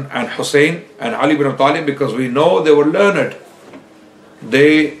Hassan and Hussein and Ali ibn Abi Talib, because we know they were learned.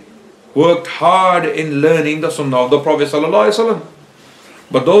 They worked hard in learning the Sunnah of the Prophet ﷺ.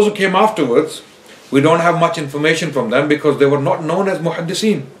 But those who came afterwards, we don't have much information from them, because they were not known as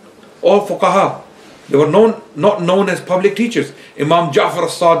muhaddiseen or fuqaha. They were not known as public teachers. Imam Ja'far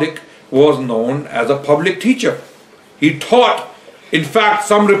al-Sadiq was known as a public teacher. He taught. In fact,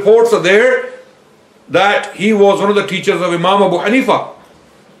 some reports are there that he was one of the teachers of Imam Abu Hanifa.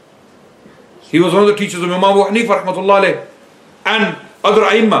 He was one of the teachers of Imam Abu Hanifa rahmatullah alayh, and other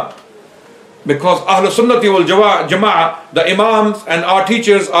A'immah. Because Ahlul Sunnati wal Jama'ah, the Imams and our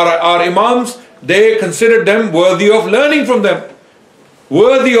teachers are Imams, they considered them worthy of learning from them,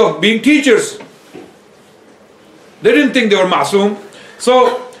 worthy of being teachers. They didn't think they were ma'soom.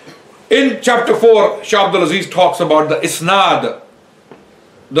 So in chapter 4, Shah Abdul Aziz talks about the isnad,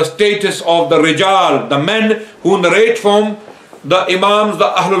 the status of the rijal, the men who narrate from the Imams, the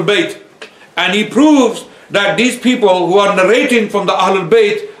Ahlul Bayt. And he proves that these people who are narrating from the Ahlul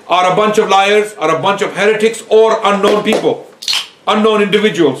Bayt are a bunch of liars, are a bunch of heretics, or unknown people, unknown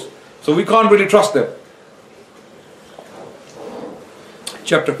individuals. So we can't really trust them.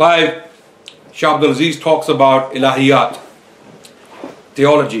 Chapter 5, Shah Abdul Aziz talks about ilahiyat,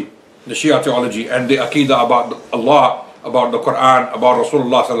 theology, the Shia theology, and the aqidah about Allah, about the Quran, about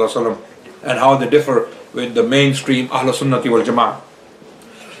Rasulullah sallallahu alaihi wasallam, and how they differ with the mainstream Ahlul Sunnati wal Jama'ah.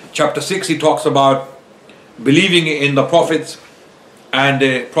 Chapter 6, he talks about believing in the prophets and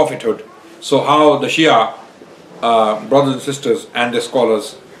the prophethood. So how the Shia brothers and sisters and the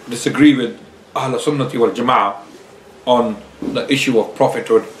scholars disagree with Ahlul Sunnati wal Jama'ah on the issue of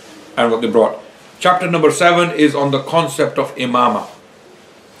prophethood and what they brought. Chapter number 7 is on the concept of imama.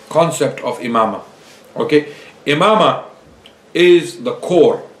 Concept of imama. Okay, imama is the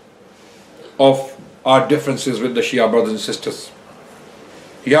core of our differences with the Shia brothers and sisters.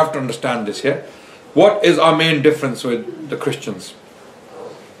 You have to understand this here. What is our main difference with the Christians?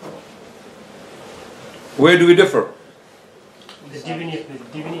 Where do we differ? The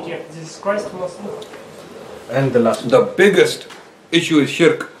divinity of Jesus Christ mostly. And the last. The biggest issue is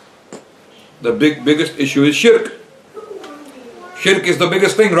shirk. The biggest issue is shirk. Shirk is the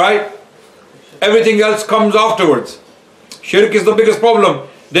biggest thing, right? Everything else comes afterwards. Shirk is the biggest problem.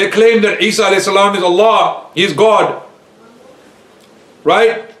 They claim that Isa alayhi salam is Allah, He is God.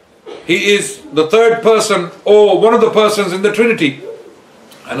 Right? He is the third person or one of the persons in the Trinity.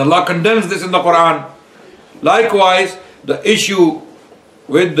 And Allah condemns this in the Quran. Likewise, the issue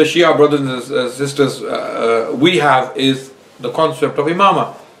with the Shia brothers and sisters we have is the concept of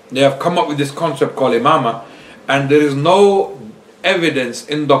imama. They have come up with this concept called imama, and there is no evidence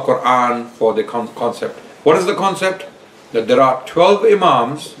in the Quran for the concept. What is the concept? That there are 12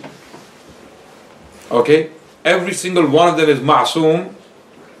 imams, okay? Every single one of them is ma'soom,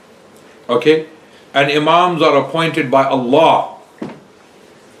 okay? And imams are appointed by Allah,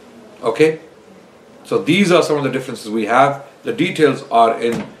 okay? So these are some of the differences we have. The details are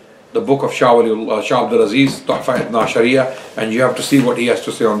in the book of Shah Abdul Aziz, Tuhfa Itna Sharia, and you have to see what he has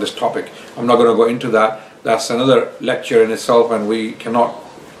to say on this topic. I'm not going to go into that. That's another lecture in itself, and we cannot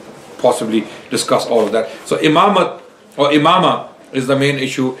possibly discuss all of that. So imamat or imama is the main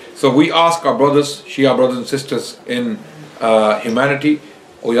issue. So we ask our brothers, Shia brothers and sisters in humanity,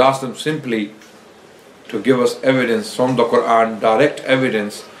 we ask them simply to give us evidence from the Quran, direct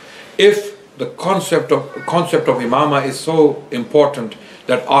evidence. If the concept of imama is so important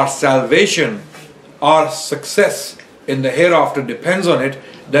that our salvation, our success in the hereafter depends on it,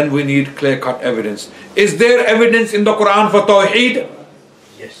 then we need clear-cut evidence. Is there evidence in the Quran for Tawheed?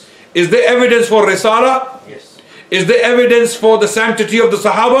 Yes. Is there evidence for Risala? Yes. Is there evidence for the sanctity of the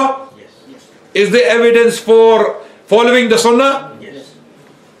Sahaba? Yes. Is there evidence for following the Sunnah? Yes.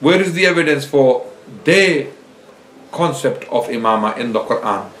 Where is the evidence for their concept of imama in the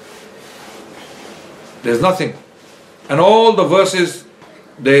Quran? There's nothing. And all the verses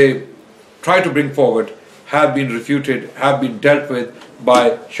they try to bring forward have been refuted, have been dealt with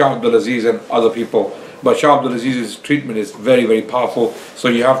by Shah Abdul Aziz and other people. But Shah Abdul Aziz's treatment is very, very powerful. So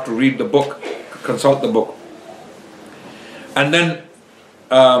you have to read the book, consult the book. And then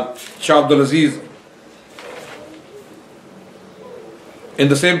Shah Abdul Aziz, in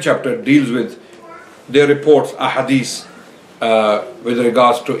the same chapter, deals with their reports, ahadith, with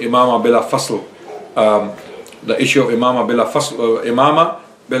regards to Imama Bila Fasl, the issue of Imama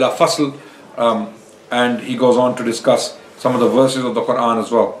Bila Fasl, and he goes on to discuss some of the verses of the Quran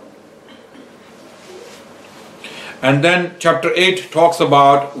as well. And then chapter 8 talks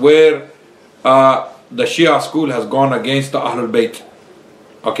about where the Shia school has gone against the Ahlul Bayt.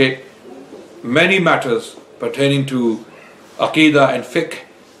 Okay, many matters pertaining to Aqidah and Fiqh,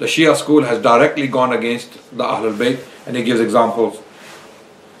 the Shia school has directly gone against the Ahlul Bayt, and he gives examples.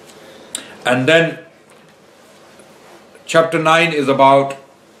 And then chapter 9 is about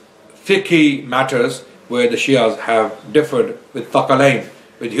fiqhi matters where the Shias have differed with Thaqalain,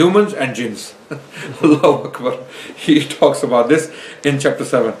 with humans and jinns. Allahu Akbar. He talks about this in chapter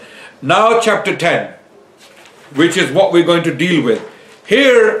 7. Now chapter 10, which is what we're going to deal with.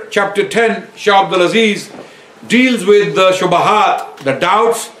 Here, chapter 10, Shah Abdul Aziz deals with the shubahat, the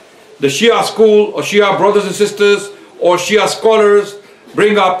doubts the Shia school or Shia brothers and sisters or Shia scholars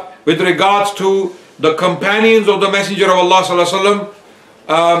bring up with regards to the companions of the Messenger of Allah Sallallahu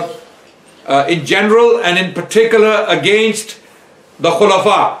Alaihi Wasallam in general, and in particular against the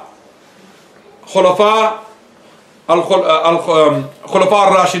Khulafa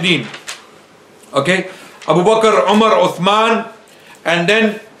al-Rashidin. Okay, Abu Bakr, Umar, Uthman, and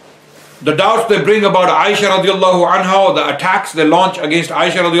then the doubts they bring about Aisha radiallahu anha, or the attacks they launch against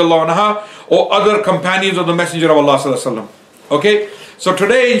Aisha radiallahu anha or other companions of the Messenger of Allah sallallahu alaihi wasallam. Okay, so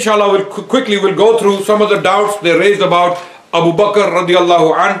today inshallah we'll go through some of the doubts they raised about Abu Bakr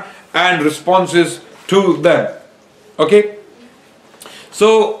radiallahu anh and responses to them. Okay,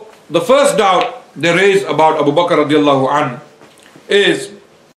 so the first doubt they raised about Abu Bakr radiallahu anh is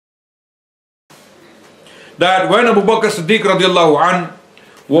that when Abu Bakr Siddiq radiallahu anh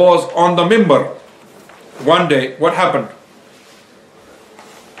was on the mimbar one day, what happened?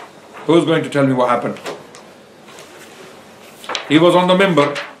 Who's going to tell me what happened? He was on the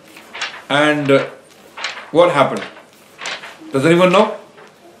mimbar, and what happened? Does anyone know?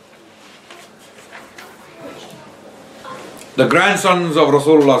 The grandsons of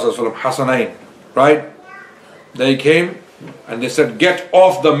Rasulullah sallallahu alaihi wasallam, Hasanain, right? They came and they said, get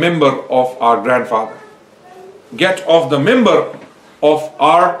off the mimbar of our grandfather. Get off the mimbar of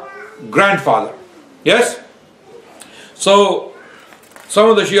our grandfather. Yes? So some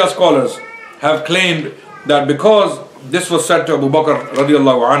of the Shia scholars have claimed that because this was said to Abu Bakr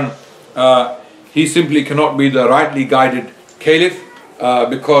radiallahu anh, he simply cannot be the rightly guided caliph,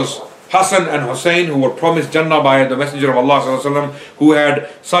 because Hassan and Hussein, who were promised Jannah by the Messenger of Allah sallallahu alaihi wasallam, who had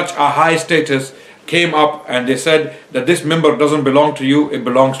such a high status, came up and they said that this mimbar doesn't belong to you, it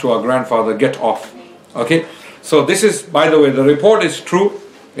belongs to our grandfather, get off. Okay, so this is, by the way, the report is true,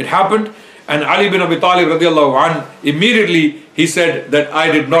 it happened, and Ali bin Abi Talib radiallahu anh, immediately he said that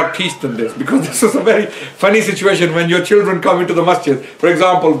I did not teach them this, because this is a very funny situation when your children come into the masjid. For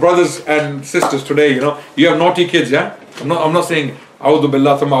example, brothers and sisters today, you have naughty kids, yeah? I'm not saying A'udhu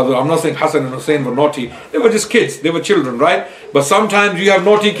Billah Thumma A'udhu. I'm not saying Hassan and Hussein were naughty. They were just kids. They were children, right? But sometimes you have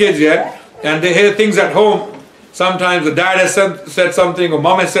naughty kids, yeah? And they hear things at home. Sometimes the dad has said something or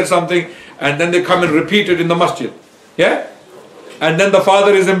mom has said something, and then they come and repeat it in the masjid. Yeah? And then the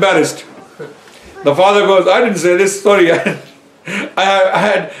father is embarrassed. The father goes, I didn't say this, sorry.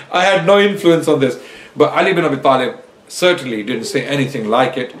 I had no influence on this. But Ali bin Abi Talib certainly didn't say anything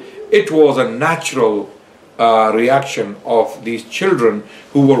like it. It was a natural reaction of these children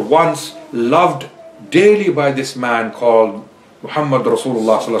who were once loved daily by this man called Muhammad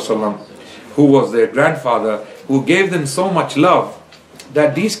Rasulullah sallallahu alaihi wasallam, who was their grandfather, who gave them so much love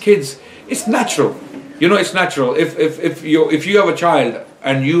that these kids, it's natural. It's natural. If you have a child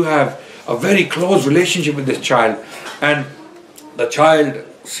and you have a very close relationship with this child, and the child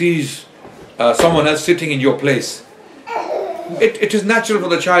sees someone else sitting in your place, it is natural for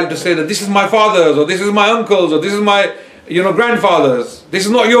the child to say that this is my father's, or this is my uncle's, or this is my grandfather's. This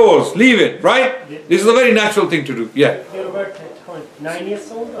is not yours. Leave it, right? Yeah. This is a very natural thing to do. Yeah. They were about 9 years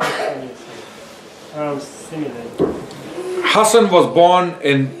old or 10 years old? Around similar. Hassan was born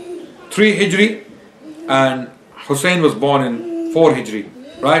in 3 Hijri and Hussein was born in 4 Hijri,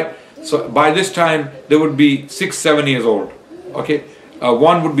 right? So by this time they would be 6-7 years old. Okay,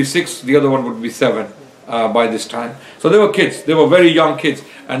 one would be 6, the other one would be 7 by this time. So they were kids, they were very young kids,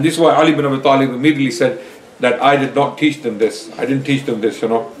 and this is why Ali bin Abi Talib immediately said that I did not teach them this. I didn't teach them this,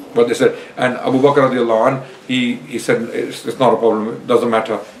 But they said, and Abu Bakr radiallahu anh, he said it's not a problem, it doesn't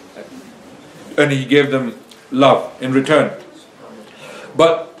matter, and he gave them love in return.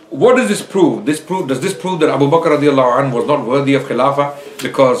 But what does this prove? Does this prove that Abu Bakr radiallahu anhu was not worthy of Khilafah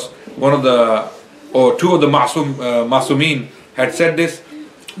because one of the, or two of the Masumeen had said this?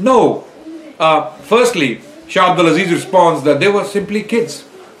 No. Firstly, Shah Abdul Aziz responds that they were simply kids.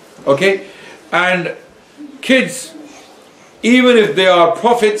 Okay? And kids, even if they are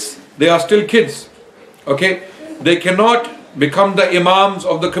prophets, they are still kids. Okay? They cannot become the imams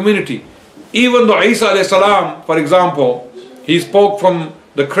of the community. Even though Isa alayhi salam, for example, he spoke from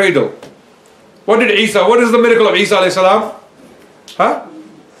the cradle. What is the miracle of Isa alayhi salam? Huh?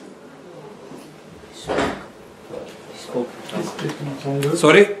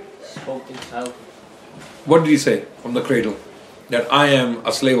 Sorry? What did he say from the cradle? That I am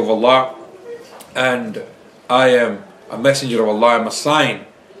a slave of Allah and I am a messenger of Allah, I am a sign.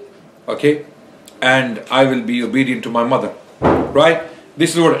 Okay? And I will be obedient to my mother. Right?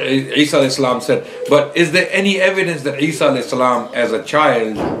 This is what Isa alayhi salam said. But is there any evidence that Isa alayhi salam as a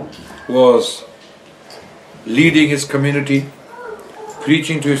child was leading his community,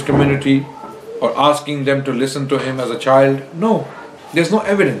 preaching to his community, or asking them to listen to him as a child? No. There's no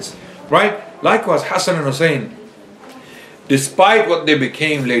evidence. Right? Likewise, Hassan and Hussein, despite what they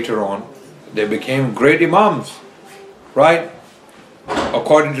became later on, they became great imams. Right?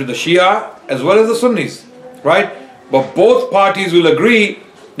 According to the Shia as well as the Sunnis. Right? But both parties will agree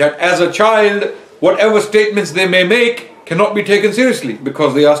that as a child, whatever statements they may make cannot be taken seriously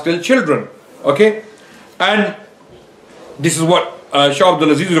because they are still children. Okay? And this is what Shah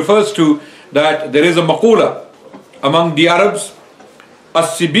Abdul Aziz refers to, that there is a maqula among the Arabs,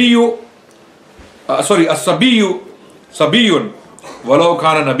 as-sabiyu sabiyun walau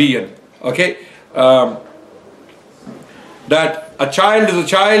kana nabiyan. Okay? That a child is a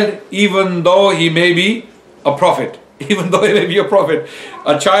child even though he may be a prophet. Even though he may be a prophet,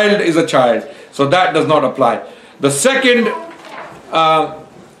 a child is a child. So that does not apply. The second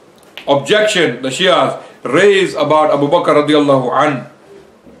objection the Shias raise about Abu Bakr radiallahu anh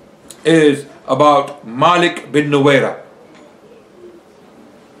is about Malik bin Nuwaira.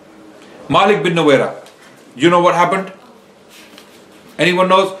 Malik bin Nuwaira. You know what happened? Anyone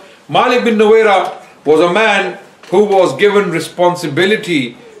knows? Malik bin Nuwaira was a man who was given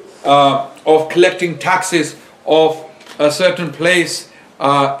responsibility of collecting taxes of a certain place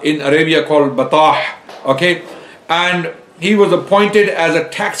in Arabia called Batah. Okay? And he was appointed as a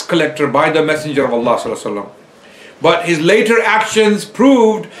tax collector by the Messenger of Allah sallallahu alaihi wasallam. But his later actions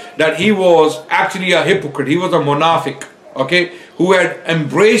proved that he was actually a hypocrite. He was a munafiq, okay, who had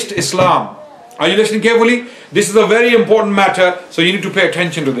embraced Islam. Are you listening carefully? This is a very important matter, so you need to pay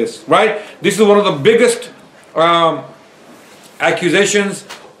attention to this, right? This is one of the biggest accusations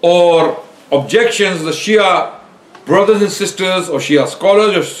or objections the Shia brothers and sisters or Shia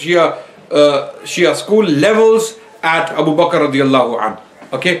scholars or Shia school levels at Abu Bakr radiallahu anh.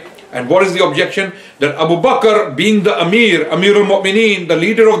 Okay? And what is the objection? That Abu Bakr, being the Amirul Mu'mineen, the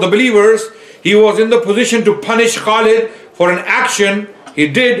leader of the believers, he was in the position to punish Khalid for an action he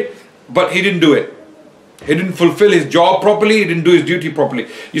did, but he didn't do it. He didn't fulfill his job properly, he didn't do his duty properly.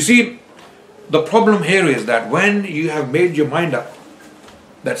 You see, the problem here is that when you have made your mind up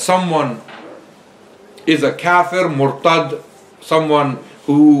that someone is a kafir, murtad, someone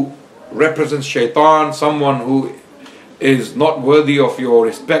who represents shaitan, someone who is not worthy of your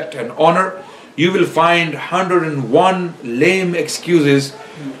respect and honor, you will find 101 lame excuses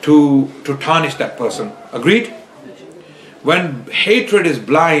to tarnish that person. Agreed? When hatred is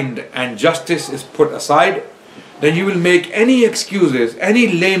blind and justice is put aside, then you will make any excuses, any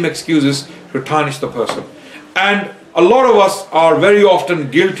lame excuses to tarnish the person. And a lot of us are very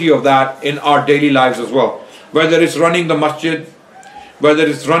often guilty of that in our daily lives as well. Whether it's running the masjid, whether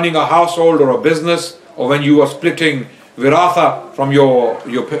it's running a household or a business, or when you are splitting viratha from your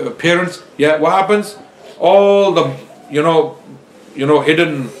parents, yeah, what happens? All the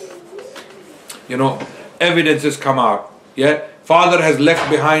hidden evidences come out. Yeah, father has left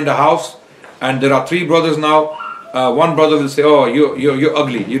behind a house, and there are 3 brothers now. One brother will say, "Oh, you're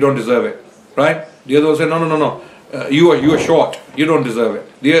ugly. You don't deserve it." Right? The other will say, "No. You are short. You don't deserve it."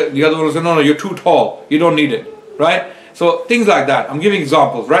 The other one will say, "No, you're too tall. You don't need it." Right? So things like that. I'm giving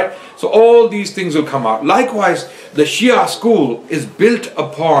examples, right? So all these things will come out. Likewise, the Shia school is built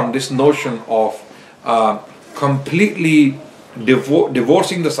upon this notion of completely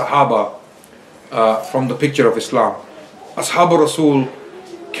divorcing the Sahaba from the picture of Islam. Ashab Rasul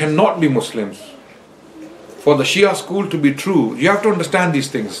cannot be Muslims. For the Shia school to be true, you have to understand these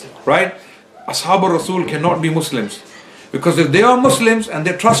things, right? Ashab Rasul cannot be Muslims. Because if they are Muslims and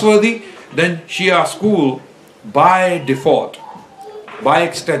they're trustworthy, then Shia school by default, by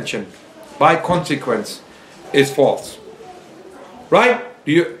extension, by consequence is false. Right?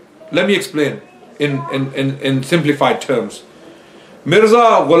 let me explain in simplified terms.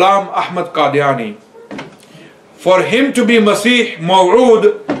 Mirza Ghulam Ahmad Qadiani, for him to be Masih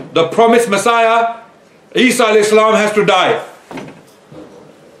Maw'ud, the promised Messiah, Isa alayhi salam has to die.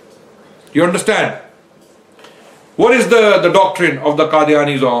 You understand? What is the doctrine of the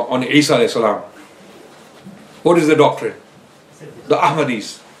Qadianis on Isa alayhi salam? What is the doctrine? The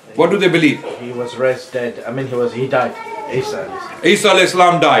Ahmadis. What do they believe? He was raised dead. I mean, he died. Isa. Isa alayhi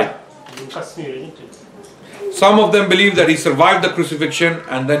salam died. In Kashmir, isn't it? Some of them believe that he survived the crucifixion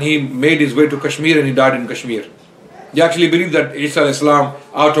and then he made his way to Kashmir and he died in Kashmir. They actually believe that Isa alayhi salam,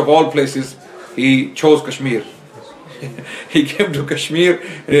 out of all places, he chose Kashmir. He came to Kashmir.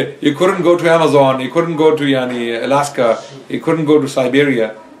 He couldn't go to Amazon. He couldn't go to Alaska. He couldn't go to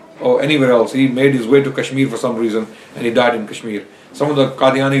Siberia or anywhere else. He made his way to Kashmir for some reason and he died in Kashmir. Some of the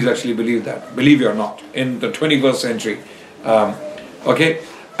Qadianis actually believe that, believe it or not, in the 21st century. Okay,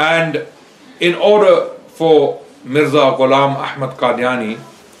 and in order for Mirza Ghulam Ahmad Qadiani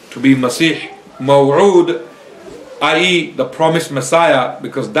to be Masih Maw'ud, i.e. the promised Messiah,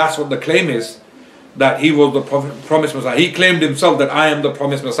 because that's what the claim is, that he was the promised Messiah. He claimed himself that I am the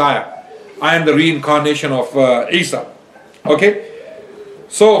promised Messiah. I am the reincarnation of Isa. Okay,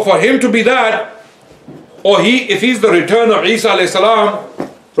 so for him to be that, or if he's the return of Isa alayhi salam,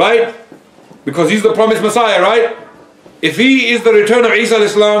 right? Because he's the promised Messiah, right? If he is the return of Isa alayhi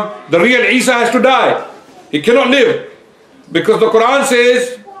salam, the real Isa has to die. He cannot live. Because the Quran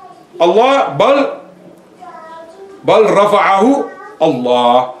says, Allah, bal rafa'ahu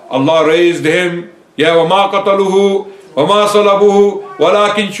Allah. Allah raised him. Ya wa ma qataluhu wa ma salabuhu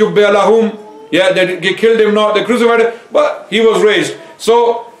walakin shubbiha lahum. Yeah, they killed him not, they crucified him, but he was raised.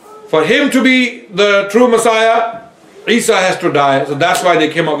 So for him to be the true Messiah, Isa has to die. So that's why they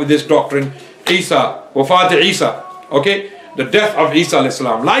came up with this doctrine, Isa, Wafat Isa. Okay, the death of Isa alayhi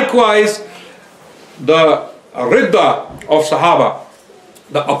salam. Likewise, the Ridda of Sahaba,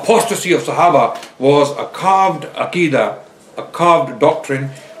 the apostasy of Sahaba, was a carved Aqidah, a carved doctrine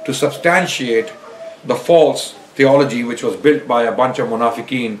to substantiate the false theology which was built by a bunch of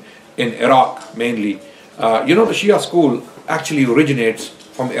munafiqeen in Iraq mainly. The Shia school actually originates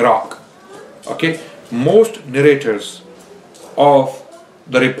from Iraq. Okay, most narrators of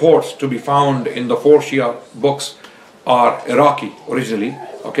the reports to be found in the 4 Shia books are Iraqi originally.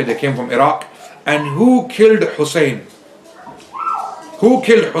 Okay, they came from Iraq. And who killed Hussein? Who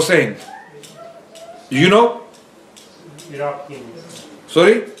killed Hussein? Do you know? Iraqis.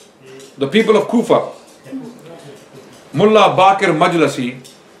 Sorry? The people of Kufa. Mullah Baqir Majlisi,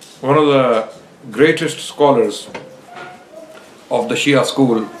 one of the greatest scholars of the Shia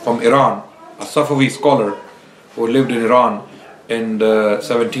school from Iran, a Safavi scholar who lived in Iran in the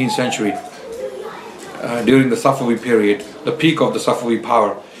 17th century, during the Safavi period, the peak of the Safavi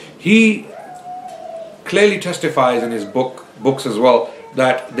power. He clearly testifies in his books as well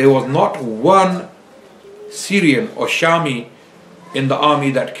that there was not one Syrian or Shami in the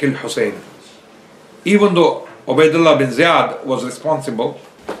army that killed Hussein. Even though Ubaidullah bin Ziyad was responsible.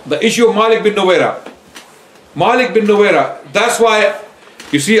 The issue of Malik bin Nuwaira, that's why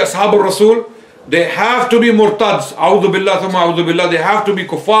you see Ashab al-Rasul, they have to be murtads, a'udhu billah thumma a'udhu billah, they have to be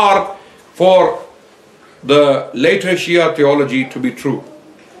kuffar for the later Shia theology to be true.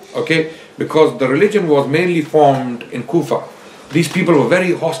 Okay, because the religion was mainly formed in Kufa. These people were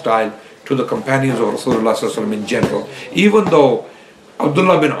very hostile to the companions of Rasulullah sallallahu alaihi wasallam in general. Even though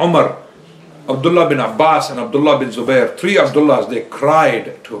Abdullah bin Umar, Abdullah bin Abbas and Abdullah bin Zubair, 3 Abdullahs, they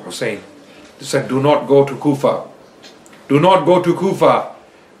cried to Hussein. They said, do not go to Kufa. Do not go to Kufa.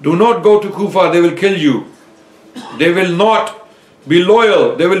 Do not go to Kufa, they will kill you. They will not be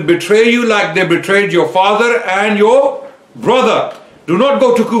loyal. They will betray you like they betrayed your father and your brother. Do not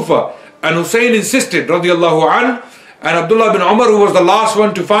go to Kufa. And Hussein insisted, radiallahu an, and Abdullah bin Umar, who was the last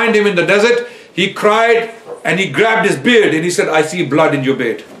one to find him in the desert, he cried and he grabbed his beard and he said, I see blood in your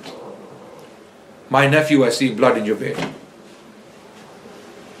beard. My nephew, I see blood in your beard.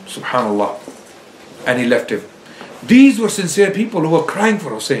 Subhanallah. And he left him. These were sincere people who were crying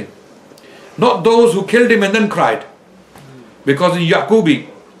for Hussein. Not those who killed him and then cried. Because in Yaqubi,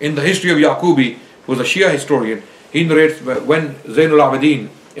 in the history of Yaqubi, who was a Shia historian, he narrates when Zainul Abidin,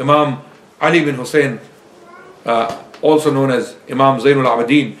 Imam Ali bin Hussein, also known as Imam Zainul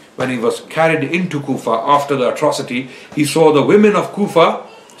Abidin, when he was carried into Kufa after the atrocity, he saw the women of Kufa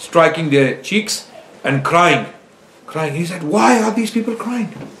striking their cheeks and crying. He said, why are these people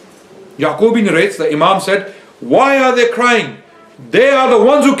crying? Yaqubi narrates, the Imam said, why are they crying? They are the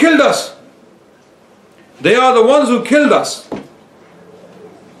ones who killed us. They are the ones who killed us.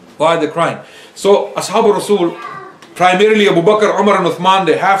 Why are they crying? So Ashab al-Rasul primarily Abu Bakr, Umar and Uthman,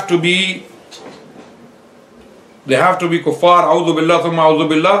 they have to be kuffar, a'udhu billah, thumma a'udhu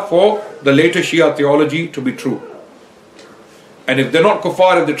billah, for the later Shia theology to be true. And if they're not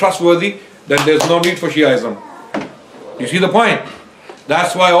kuffar, if they're trustworthy, then there's no need for Shiaism. You see the point?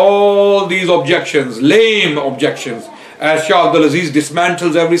 That's why all these objections, lame objections, as Shah Abdul Aziz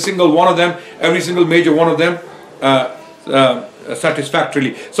dismantles every single one of them, every single major one of them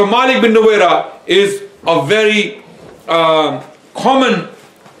satisfactorily. So Malik bin Nuwaira is a very common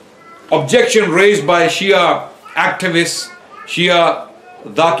objection raised by Shia activists, Shia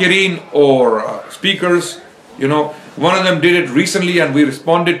dhakirin or speakers. You know, one of them did it recently and we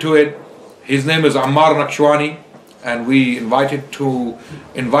responded to it. His name is Ammar Naqshwani, and we invited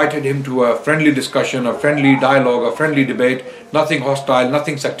him to a friendly discussion, a friendly dialogue, a friendly debate, nothing hostile,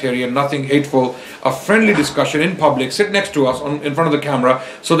 nothing sectarian, nothing hateful, a friendly discussion in public, sit next to us in front of the camera,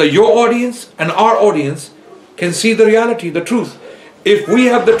 so that your audience and our audience can see the reality, the truth. If we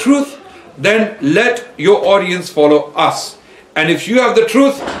have the truth, then let your audience follow us. And if you have the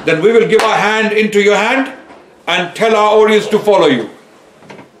truth, then we will give our hand into your hand and tell our audience to follow you.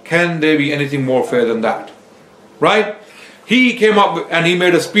 Can there be anything more fair than that? Right? He came up and he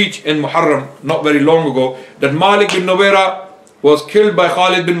made a speech in Muharram not very long ago that Malik bin Nuwaira was killed by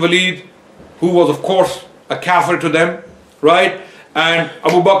Khalid bin Walid, who was of course a kafir to them, right? And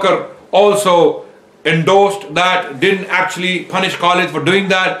Abu Bakr also endorsed that, didn't actually punish Khalid for doing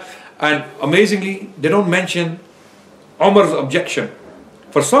that. And amazingly, they don't mention Umar's objection.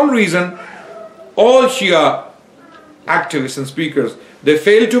 For some reason, all Shia activists and speakers, they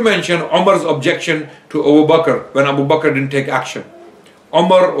fail to mention Umar's objection to Abu Bakr when Abu Bakr didn't take action.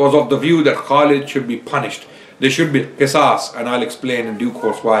 Umar was of the view that Khalid should be punished. There should be qisas, and I'll explain in due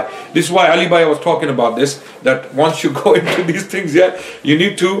course why. This is why Ali Bhai was talking about this, that once you go into these things, yeah, you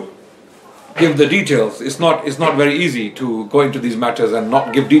need to give the details. It's not very easy to go into these matters and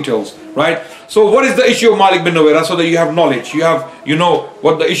not give details, right? So what is the issue of Malik bin Nuwaira, so that you have knowledge, you know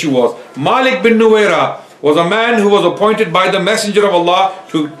what the issue was. Malik bin Nuwaira was a man who was appointed by the Messenger of Allah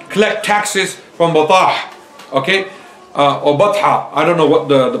to collect taxes from Batah, okay, or Batha. I don't know what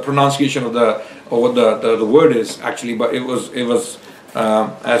the pronunciation of what the word is actually, but it was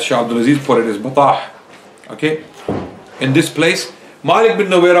as Shah Abdul Aziz put it, is Batah, okay. In this place, Malik bin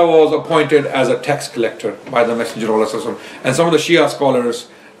Nuwaira was appointed as a tax collector by the Messenger of Allah, and some of the Shia scholars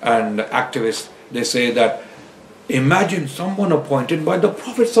and activists, they say that imagine someone appointed by the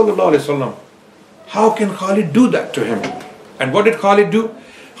Prophet sallallahu alaihi wasallam. How can Khalid do that to him? And what did Khalid do?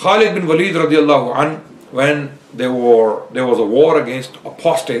 Khalid bin Walid radiallahu an, when there was a war against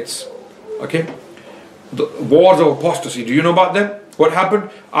apostates, okay, the wars of apostasy, do you know about them? What happened?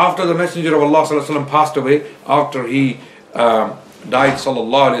 After the Messenger of Allah sallallahu alaihi wasallam passed away, after he died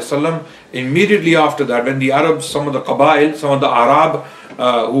sallallahu alaihi wasallam, immediately after that, when the Arabs, some of the Qabail, some of the Arab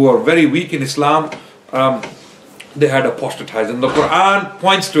who were very weak in Islam, they had apostatized, and the Quran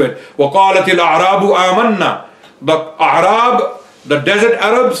points to it. وَقَالَتِ الْأَعْرَابُ آمَنَّا. The Arab, the desert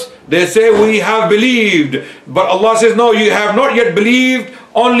Arabs, they say we have believed, but Allah says no, you have not yet believed,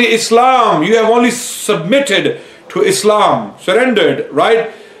 only Islam, you have only submitted to Islam, surrendered,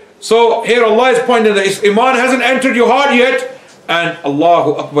 right? So here Allah is pointing that Iman hasn't entered your heart yet. And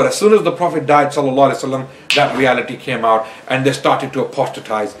Allahu Akbar, as soon as the Prophet died sallallahu alaihi wasallam, that reality came out and they started to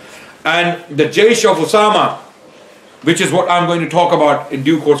apostatize. And the Jaysh of Usama, which is what I'm going to talk about in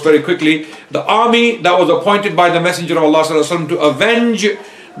due course very quickly, the army that was appointed by the Messenger of Allah sallallahu alaihi wasallam to avenge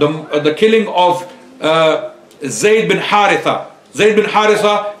the killing of Zayd bin Haritha. Zayd bin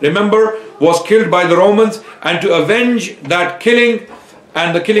Haritha, remember, was killed by the Romans, and to avenge that killing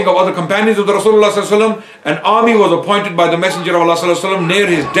and the killing of other companions of the Rasulullah sallallahu alaihi wasallam, an army was appointed by the Messenger of Allah sallallahu alaihi wasallam near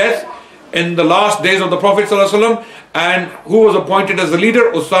his death in the last days of the Prophet sallallahu alaihi wasallam. And who was appointed as the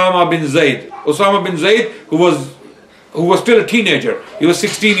leader? Usama bin Zayd. Usama bin Zayd, who was still a teenager. He was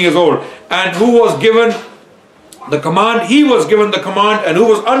 16 years old. And who was given the command? He was given the command, and who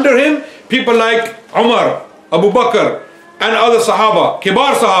was under him? People like Umar, Abu Bakr, and other Sahaba,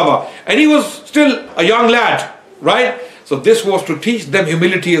 Kibar Sahaba. And he was still a young lad, right? So this was to teach them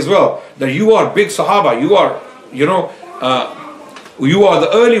humility as well. That you are big Sahaba, you are, you are the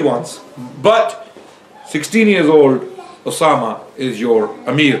early ones. But 16 years old, Osama is your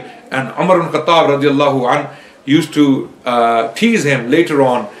Amir. And Umar ibn Khattab radiallahu anh used to tease him later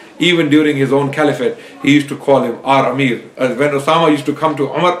on, even during his own caliphate. He used to call him Our Amir. When Osama used to come to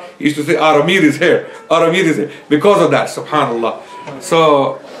Umar, he used to say, Our Amir is here, Our Amir is here. Because of that, subhanallah.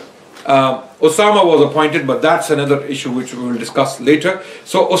 So Osama was appointed, but that's another issue which we will discuss later.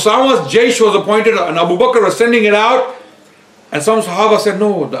 So Osama's Jaysh was appointed, and Abu Bakr was sending it out. And some Sahaba said,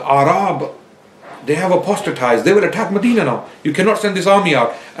 no, the Arab they have apostatized, they will attack Medina now. You cannot send this army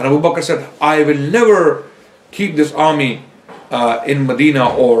out. And Abu Bakr said, I will never keep this army in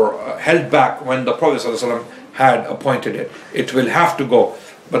Medina or held back when the Prophet ﷺ had appointed it. It will have to go.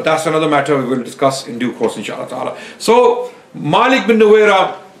 But that's another matter we will discuss in due course, inshallah ta'ala. So Malik bin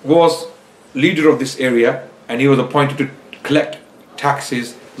Nuwaira was leader of this area, and he was appointed to collect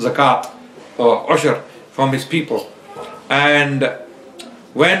taxes, zakat, or ushr from his people. And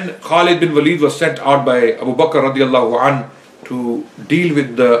when Khalid bin Walid was sent out by Abu Bakr radiallahu anh to deal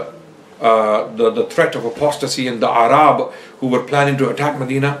with the threat of apostasy and the Arab who were planning to attack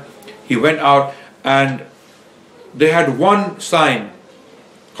Medina, he went out, and they had one sign.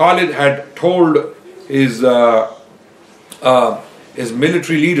 Khalid had told his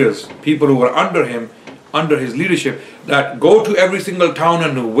military leaders, people who were under him, under his leadership, that go to every single town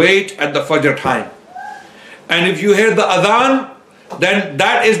and wait at the Fajr time. And if you hear the Adhan, then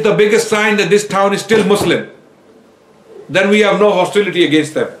that is the biggest sign that this town is still Muslim. Then we have no hostility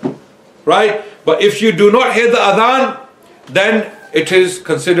against them. Right? But if you do not hear the Adhan, then it is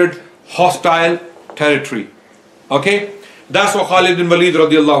considered hostile territory. Okay? That's what Khalid bin Walid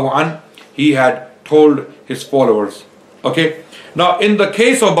radiallahu anh, he had told his followers. Okay? Now in the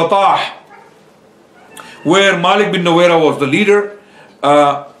case of Batah, where Malik bin Nuwaira was the leader,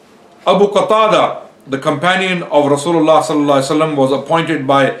 Abu Qatada, the companion of Rasulullah sallallahu alaihi wasallam, was appointed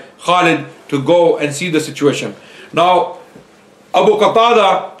by Khalid to go and see the situation. Now Abu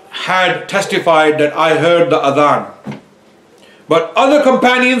Qatada had testified that I heard the Adhan. But other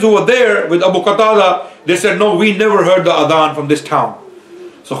companions who were there with Abu Qatada, they said, no, we never heard the Adhan from this town.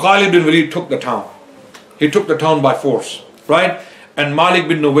 So Khalid bin Walid took the town. He took the town by force, right? And Malik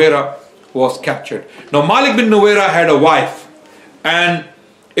bin Nuwaira was captured. Now Malik bin Nuwaira had a wife, and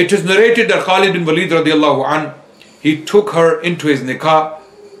it is narrated that Khalid bin Walid radiallahu anh, he took her into his nikah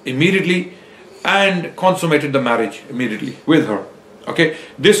immediately and consummated the marriage immediately with her. Okay,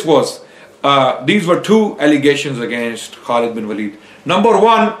 these were two allegations against Khalid bin Walid. Number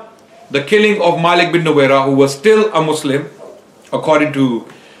one, the killing of Malik bin Nuwaira, who was still a Muslim, according to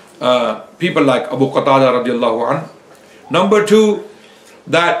people like Abu Qatada radiallahu anh. Number two,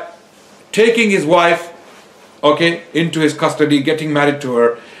 that taking his wife, okay, into his custody, getting married to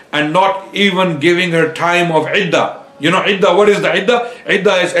her, and not even giving her time of iddah. You know iddah, what is the iddah?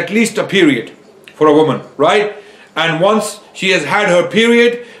 Iddah is at least a period for a woman, right? And once she has had her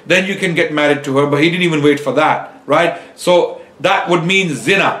period, then you can get married to her, but he didn't even wait for that, right? So that would mean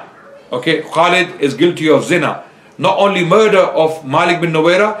zina. Okay, Khalid is guilty of zina. Not only murder of Malik bin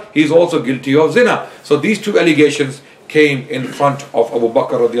Nuwaira, he is also guilty of zina. So these two allegations came in front of Abu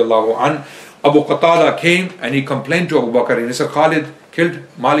Bakr radiallahu anh. Abu Qatada came and he complained to Abu Bakr, and he said, Khalid killed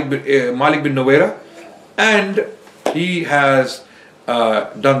Malik bin Nuwaira, and he has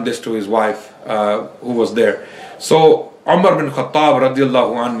done this to his wife who was there. So Umar bin Khattab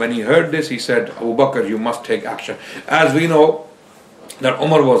radiallahu anh, when he heard this, he said, Abu Bakr, you must take action. As we know, that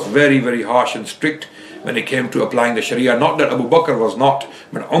Umar was very, very harsh and strict when it came to applying the Sharia. Not that Abu Bakr was not,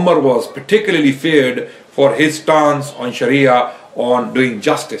 but Umar was particularly feared for his stance on Sharia, on doing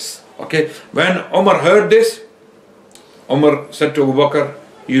justice. Okay, when Umar heard this, Umar said to Abu Bakr,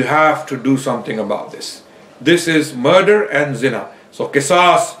 you have to do something about this. This is murder and zina. So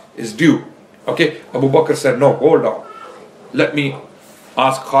qisas is due. Okay, Abu Bakr said, no, hold on. Let me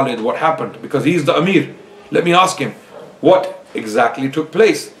ask Khalid what happened, because he's the Amir. Let me ask him what exactly took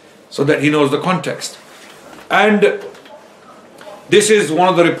place, so that he knows the context. And this is one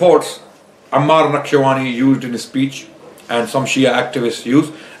of the reports Ammar Naqshbandi used in his speech, and some Shia activists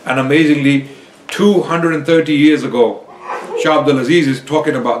used. And amazingly, 230 years ago, Shah Abdul Aziz is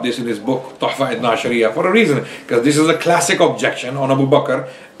talking about this in his book Tuhfa Idna Sharia, for a reason, because this is a classic objection on Abu Bakr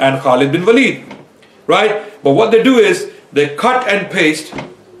and Khalid bin Walid, right? But what they do is they cut and paste,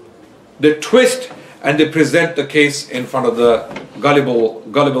 they twist, and they present the case in front of the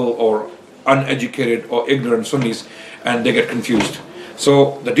gullible or uneducated or ignorant Sunnis, and they get confused.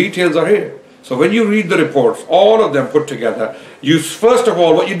 So the details are here. So when you read the reports, all of them put together, you first of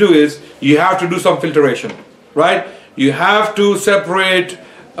all, what you do is you have to do some filtration, right? You have to separate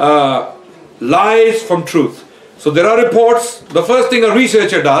lies from truth. So there are reports. The first thing a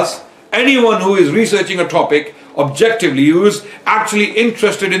researcher does, anyone who is researching a topic objectively, who is actually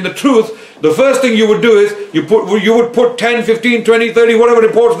interested in the truth, the first thing you would do is you would put 10, 15, 20, 30, whatever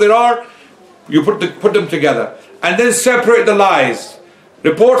reports there are, you put them together, and then separate the lies.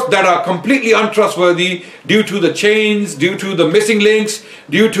 Reports that are completely untrustworthy due to the chains, due to the missing links,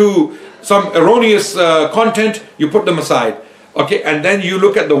 due to some erroneous content, you put them aside. Okay, and then you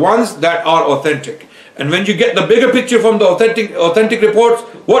look at the ones that are authentic. And when you get the bigger picture from the authentic reports,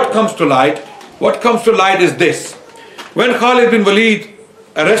 what comes to light? what comes to light is this. When Khalid bin Walid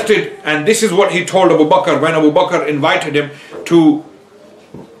arrested, and this is what he told Abu Bakr when Abu Bakr invited him to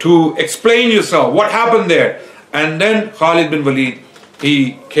explain yourself, what happened there. And then Khalid bin Walid,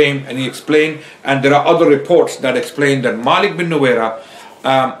 he came and he explained, and there are other reports that explain that Malik bin Nuwaira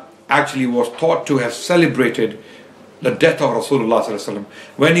actually was thought to have celebrated the death of Rasulullah sallallahu alaihi wasallam.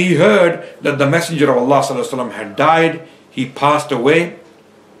 When he heard that the Messenger of Allah sallallahu alaihi wasallam had died, he passed away,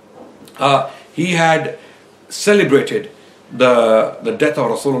 he had celebrated the death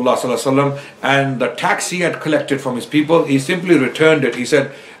of Rasulullah sallallahu alaihi wasallam, and the tax he had collected from his people, he simply returned it. He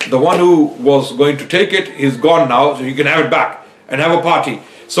said, the one who was going to take it is gone now, so you can have it back and have a party.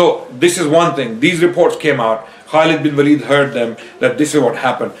 So this is one thing. These reports came out. Khalid bin Walid heard them, that this is what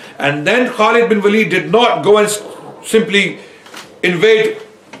happened. And then Khalid bin Walid did not go and simply invade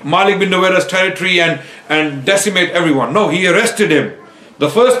Malik bin Nuwaira's territory and decimate everyone. No, he arrested him. The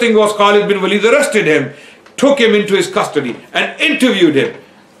first thing was Khalid bin Walid arrested him, took him into his custody and interviewed him.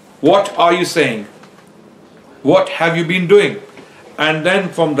 What are you saying? What have you been doing? And then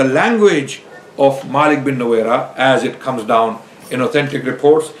from the language of Malik bin Nuwaira, as it comes down in authentic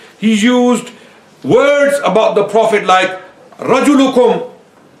reports, he used words about the Prophet like Rajulukum,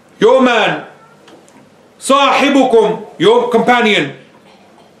 your man, Sahibukum, your companion.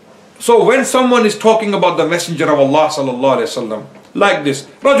 So when someone is talking about the Messenger of Allah sallallahu alaihi wasallam like this,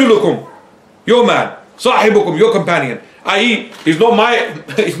 Rajulukum, your man, Sahibukum, your companion, i.e., he's not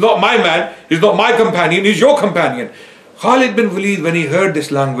my man, he's not my companion, he's your companion. Khalid bin Walid, when he heard this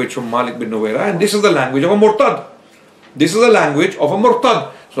language from Malik bin Nuwaira, and this is the language of a murtad, this is the language of a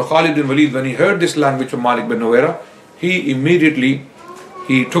murtad. So Khalid bin Walid, when he heard this language from Malik bin Nuwaira, he immediately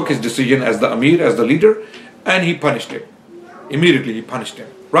took his decision as the Amir, as the leader, and he punished him. Immediately he punished him,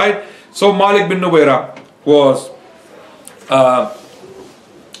 right? So Malik bin Nuwaira was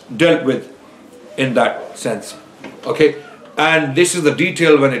dealt with in that sense, okay? And this is the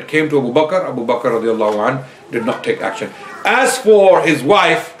detail when it came to Abu Bakr. Abu Bakr radiallahu anh did not take action. As for his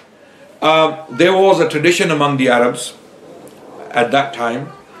wife, there was a tradition among the Arabs at that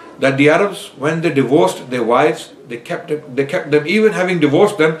time that the Arabs, when they divorced their wives, they kept them, even having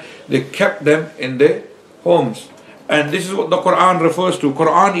divorced them, they kept them in their homes. And this is what the Quran refers to.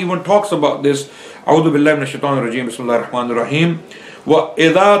 Quran even talks about this. A'udhu billahi minash shaitanir rajeem. Bismillahir rahmanir rahim. Wa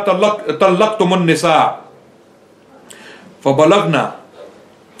idha talaqtumun nisa fabalagna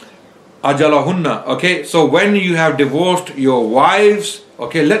ajalahunna. Okay, so when you have divorced your wives,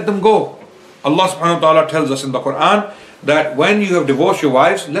 okay, let them go. Allah subhanahu wa ta'ala tells us in the Quran that when you have divorced your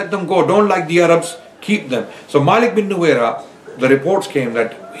wives, let them go. Don't, like the Arabs, keep them. So Malik bin Nuwaira, the reports came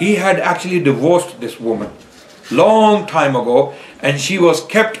that he had actually divorced this woman long time ago, and she was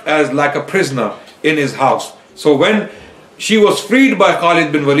kept as like a prisoner in his house. So when she was freed by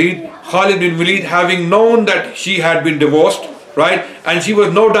Khalid bin Walid having known that she had been divorced, right, and she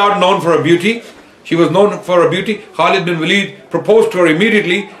was no doubt known for her beauty, Khalid bin Walid proposed to her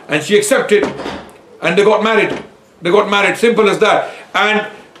immediately, and she accepted, and they got married. Simple as that. And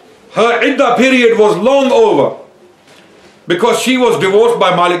her iddah period was long over, because she was divorced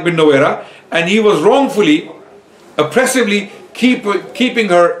by Malik bin Nuwaira, and he was wrongfully, oppressively keeping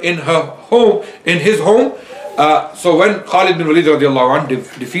her in his home. So when Khalid bin Walid radiallahu anh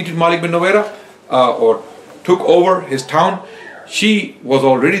defeated Malik bin Nuwaira, or took over his town, she was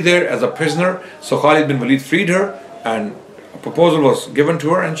already there as a prisoner. So Khalid bin Walid freed her, and a proposal was given to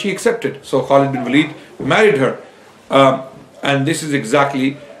her, and she accepted. So Khalid bin Walid married her, and this is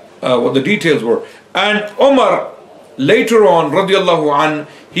exactly what the details were. And Umar later on radiallahu anh,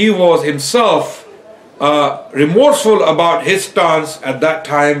 he was himself remorseful about his stance at that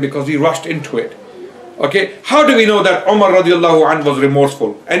time, because he rushed into it. Okay, how do we know that Umar radiallahu anh was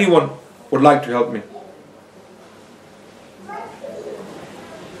remorseful? Anyone would like to help me?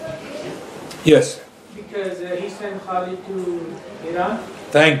 Yes. Because he sent Khalid to Iran.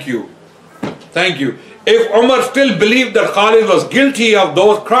 Thank you. If Umar still believed that Khalid was guilty of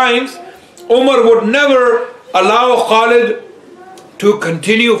those crimes, Umar would never allow Khalid to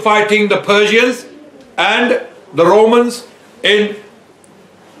continue fighting the Persians and the Romans in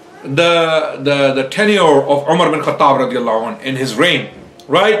the tenure of Umar bin Khattab radiallahu anh, in his reign,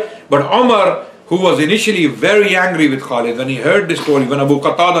 right? But Umar, who was initially very angry with Khalid, when he heard this story, when Abu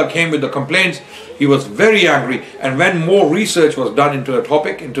Qatada came with the complaints, he was very angry. And when more research was done into the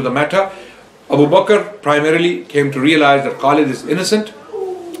topic, into the matter, Abu Bakr primarily came to realize that Khalid is innocent,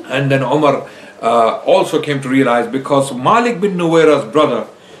 and then Umar also came to realize, because Malik bin Nuwaira's brother,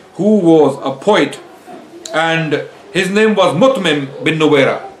 who was a poet, and his name was Mutmim bin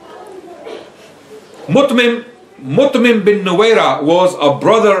Nuwaira. Mutmim Mutmim bin Nuwaira was a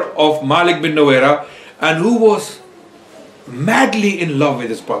brother of Malik bin Nuwaira, and who was madly in love with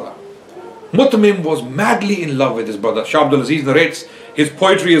his brother. Mutmim was madly in love with his brother. Shah Abdul Aziz narrates his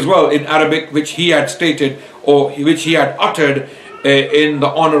poetry as well in Arabic, which he had stated, or which he had uttered in the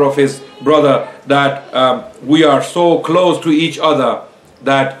honor of his brother, that we are so close to each other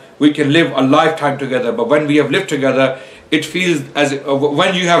that we can live a lifetime together. But when we have lived together, it feels as if,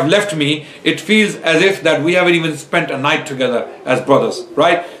 when you have left me, it feels as if that we haven't even spent a night together as brothers,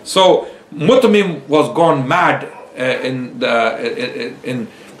 right? So Mutmim was gone mad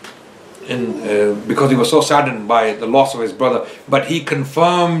because he was so saddened by the loss of his brother. But he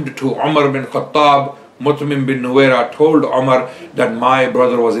confirmed to Umar bin Khattab, Mutmim bin Nuwaira told Umar that my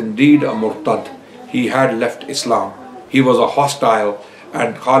brother was indeed a murtad. He had left Islam. He was a hostile.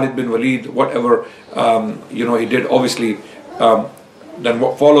 And Khalid bin Walid, whatever he did, obviously, then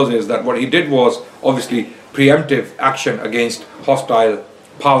what follows is that what he did was obviously preemptive action against hostile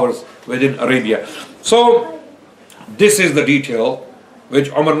powers within Arabia. So this is the detail which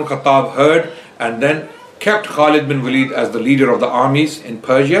Umar bin Khattab heard, and then kept Khalid bin Walid as the leader of the armies in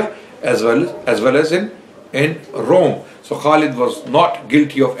Persia as well as in Rome. So Khalid was not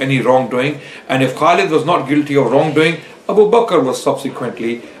guilty of any wrongdoing, and if Khalid was not guilty of wrongdoing, Abu Bakr was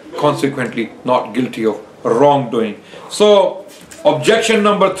consequently not guilty of wrongdoing. So objection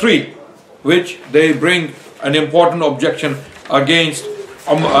number 3, which they bring an important objection against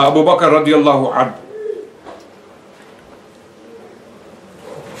Abu Bakr radiallahu anhu.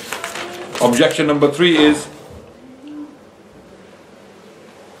 Objection number 3 is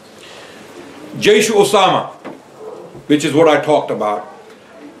Jaysh Usama, which is what I talked about.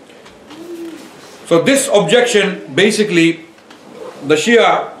 So this objection, basically, the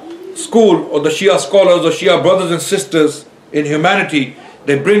Shia school or the Shia scholars or Shia brothers and sisters in humanity,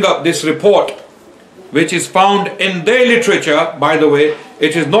 they bring up this report, which is found in their literature. By the way,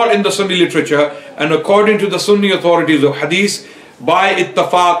 it is not in the Sunni literature, and according to the Sunni authorities of Hadith, by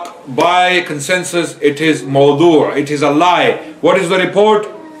ittafaq, by consensus, it is mawdu', it is a lie. What is the report?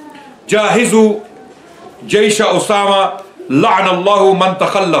 Jahizu Jaysha Usama la'anallahu man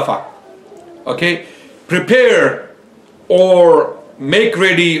takhallafa. Okay, prepare or make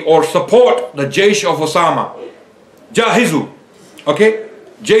ready or support the Jaysh of Osama. Jahizu. Okay,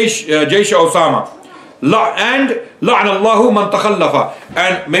 Jaysha Osama. And la'anallahu man takhallafa.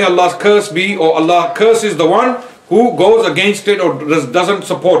 And may Allah's curse be, or Allah curses the one who goes against it or doesn't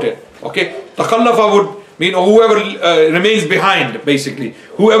support it. Okay, takhallafa would mean whoever remains behind, basically.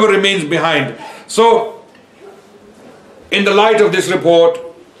 Whoever remains behind. So, in the light of this report,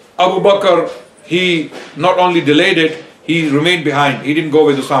 Abu Bakr, he not only delayed it, he remained behind. He didn't go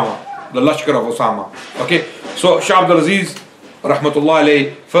with Usama, the Lashkar of Usama. Okay, so Shah Abdul Aziz, rahmatullah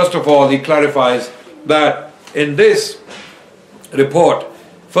alayhi, first of all, he clarifies that in this report,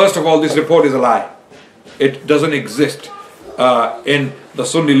 first of all, this report is a lie. It doesn't exist in the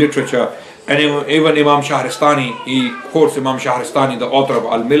Sunni literature. And even Imam Shahristani, he quotes Imam Shahristani, the author of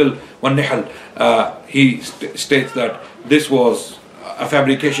Al-Milal wa Nihal, he states that this was a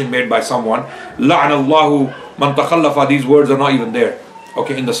fabrication made by someone. La'anallahu man takhallafa, these words are not even there,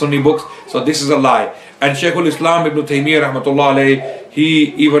 okay, in the Sunni books. So this is a lie. And Shaykhul Islam Ibn Taymiyyah rahmatullah alayhi,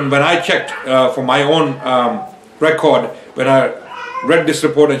 he, even when I checked for my own record, when I read this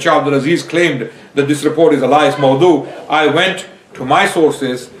report and Shah Abdul Aziz claimed that this report is a lie, it's mawdu, I went to my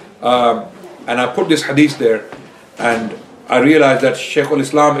sources and I put this hadith there, and I realized that Shaykhul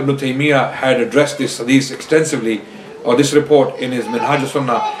Islam Ibn Taymiyyah had addressed this hadith extensively, or this report, in his Minhaj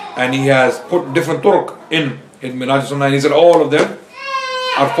Sunnah, and he has put different turq in Minhaj Sunnah, and he said all of them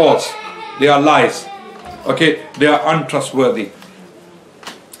are false, they are lies, okay, they are untrustworthy.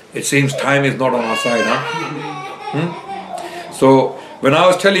 It seems time is not on our side, huh? So when I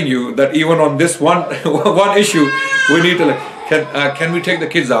was telling you that even on this one issue, we need to, can we take the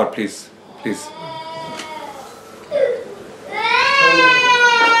kids out, please? Please.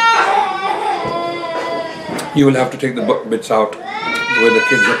 You will have to take the bits out where the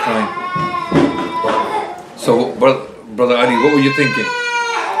kids are crying. So, Brother Ali, what were you thinking?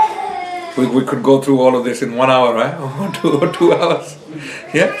 We could go through all of this in 1 hour, right? Or 2 hours.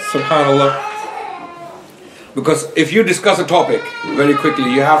 Yeah, subhanAllah. Because if you discuss a topic very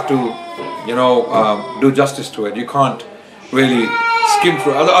quickly, you have to, do justice to it. You can't really skim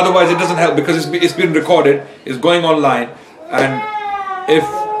through. Otherwise, it doesn't help, because it's been recorded, it's going online, and if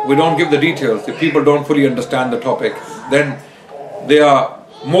we don't give the details, if people don't fully understand the topic, then they are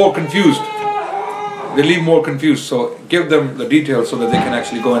more confused. They leave more confused. So give them the details so that they can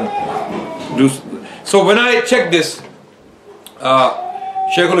actually go and do. So when I checked this,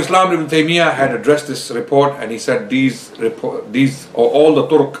 Shaykh al-Islam Ibn Taymiyyah had addressed this report, and he said these or all the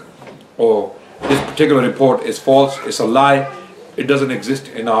turq, or this particular report is false, it's a lie, it doesn't exist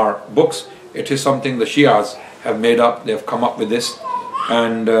in our books, it is something the Shias have made up, they have come up with this.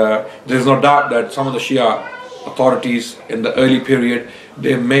 And there's no doubt that some of the Shia authorities in the early period,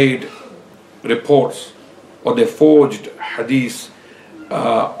 they made reports or they forged hadiths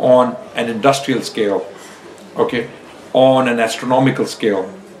on an industrial scale, okay, on an astronomical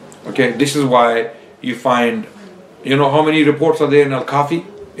scale, okay. This is why you find, you know how many reports are there in Al-Kafi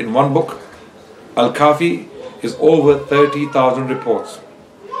in one book? Al-Kafi is over 30,000 reports,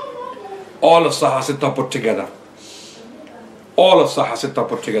 all of Sahih Sittah put together, all of Sahih Sittah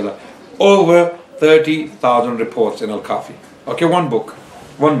put together, over 30,000 reports in Al-Kafi, okay, one book,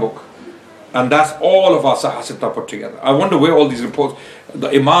 and that's all of our Sahih Sittah put together. I wonder where all these reports, the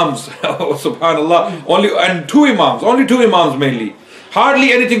Imams, subhanallah, only two Imams mainly,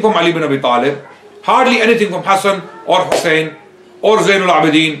 hardly anything from Ali bin Abi Talib, hardly anything from Hassan or Hussein or Zainul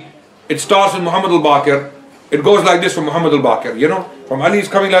Abidin. It starts with Muhammad al-Baqir, it goes like this from Muhammad al-Baqir, you know, from Ali is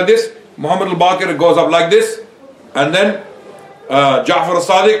coming like this, Muhammad al-Baqir, it goes up like this, and then Ja'far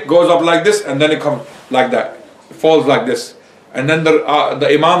al-Sadiq goes up like this, and then it comes like that, it falls like this. And then the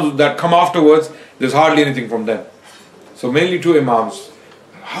Imams that come afterwards, there's hardly anything from them. So mainly two Imams.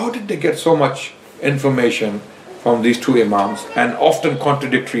 How did they get so much information from these two Imams, and often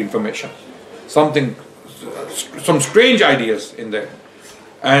contradictory information? Some strange ideas in there.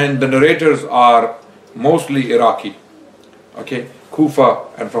 And the narrators are mostly Iraqi, okay, Kufa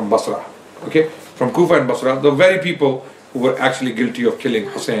and from Basra, okay, from Kufa and Basra, the very people who were actually guilty of killing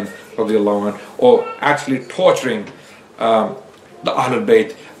Hussein radiallahu anhu, or actually torturing the Ahlul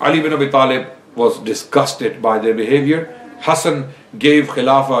Bayt. Ali bin Abi Talib was disgusted by their behavior. Hassan gave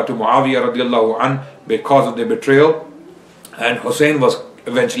Khilafah to Muawiyah radiallahu anhu because of their betrayal, and Hussein was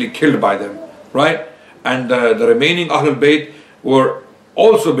eventually killed by them, right? And the remaining Ahlul Bayt were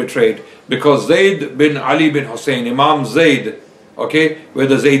also betrayed because Zayd bin Ali bin Hussein, Imam Zayd, okay, where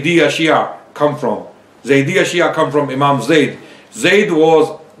the Zaydiyya Shia come from. Zaydiyya Shia come from Imam Zayd. Zayd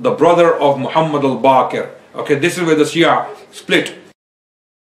was the brother of Muhammad al-Baqir. Okay, this is where the Shia split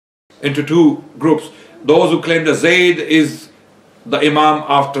into two groups. Those who claim that Zayd is the Imam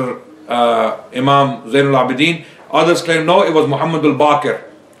after Imam Zainul Abidin. Others claim no, it was Muhammad al-Baqir.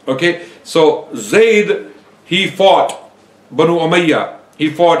 Okay, so Zayd, he fought Banu Umayyah. He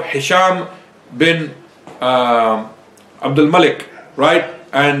fought Hisham bin Abdul Malik, right?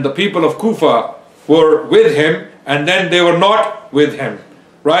 And the people of Kufa were with him, and then they were not with him,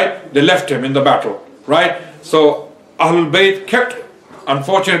 right? They left him in the battle, right? So Ahlul Bayt kept,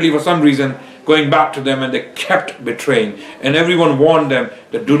 unfortunately for some reason, going back to them, and they kept betraying. And everyone warned them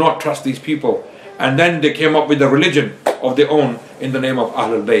that do not trust these people. And then they came up with a religion of their own in the name of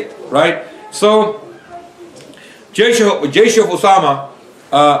Ahlul Bayt, right? So Jaysh of Usama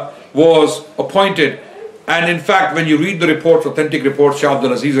was appointed, and in fact when you read the reports, authentic reports, Shah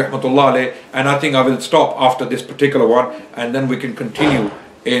Abdul Aziz rahmatullah alayh, and I think I will stop after this particular one, and then we can continue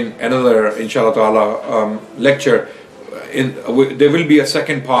in another inshallah ta'ala lecture. There will be a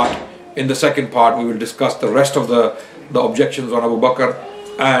second part. In the second part we will discuss the rest of the objections on Abu Bakr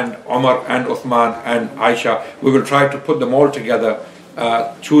and Umar and Uthman and Aisha. We will try to put them all together,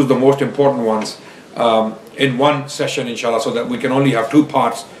 choose the most important ones in one session inshallah, so that we can only have two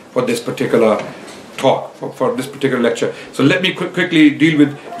parts for this particular talk, for this particular lecture. So let me quickly deal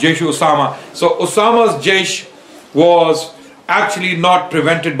with Jaysh Usama. So Usama's Jaysh was actually not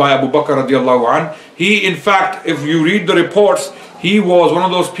prevented by Abu Bakr radiallahu anh. He, in fact, if you read the reports, he was one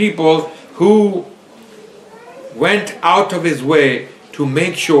of those people who went out of his way to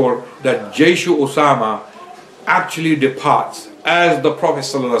make sure that Jaysh Usama actually departs as the Prophet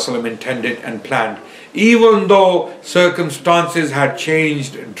ﷺ intended and planned, even though circumstances had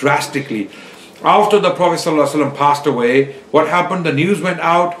changed drastically. After the Prophet ﷺ passed away, what happened? The news went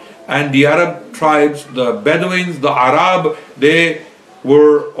out, and the Arab tribes, the Bedouins, the Arab, they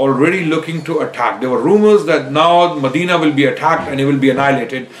were already looking to attack. There were rumors that now Medina will be attacked and it will be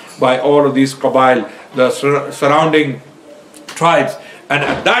annihilated by all of these Qabail, the surrounding tribes. And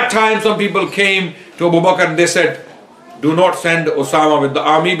at that time some people came to Abu Bakr and they said, do not send Usama with the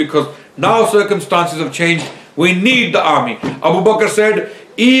army, because now circumstances have changed, we need the army. Abu Bakr said,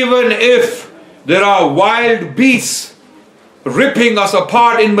 even if there are wild beasts ripping us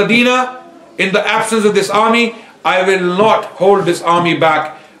apart in Medina, in the absence of this army, I will not hold this army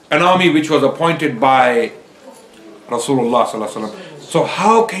back, an army which was appointed by Rasulullah sallallahu alaihi wasallam. So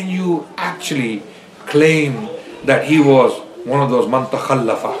how can you actually claim that he was one of those man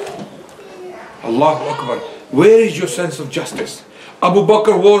takhallafa? Allahu Akbar. Where is your sense of justice? Abu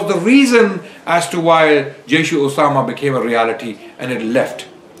Bakr was the reason as to why Jaysh Usama became a reality and it left.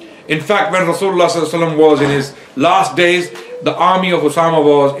 In fact, when Rasulullah ﷺ was in his last days, the army of Usama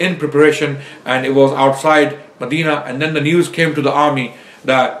was in preparation and it was outside Medina, and then the news came to the army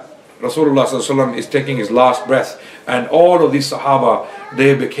that Rasulullah ﷺ is taking his last breath, and all of these Sahaba,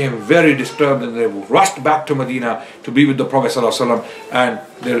 they became very disturbed and they rushed back to Medina to be with the Prophet ﷺ, and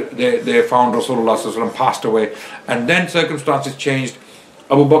they found Rasulullah ﷺ passed away. And then circumstances changed.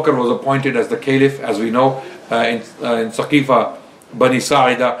 Abu Bakr was appointed as the Caliph, as we know, in Saqifa Bani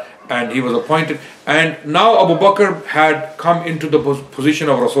Sa'ida, and he was appointed. And now Abu Bakr had come into the position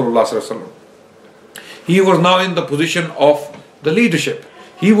of Rasulullah ﷺ. He was now in the position of the leadership.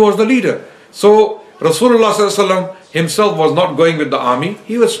 He was the leader. So Rasulullah ﷺ himself was not going with the army.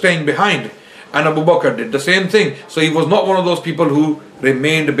 He was staying behind. And Abu Bakr did the same thing. So he was not one of those people who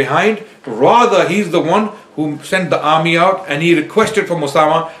remained behind. Rather, he's the one who sent the army out, and he requested from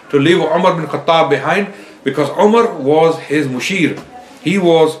Usama to leave Umar bin Khattab behind, because Umar was his mushir. He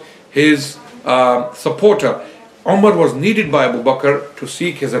was his supporter. Umar was needed by Abu Bakr to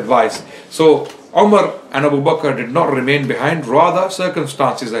seek his advice. So Umar and Abu Bakr did not remain behind. Rather,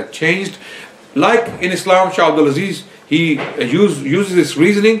 circumstances had changed. Like in Islam, Shah Abdul Aziz, he uses this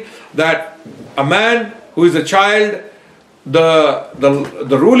reasoning that a man who is a child,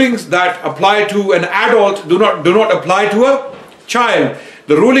 the rulings that apply to an adult do not apply to a child.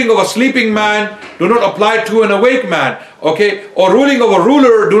 The ruling of a sleeping man do not apply to an awake man, okay? Or ruling of a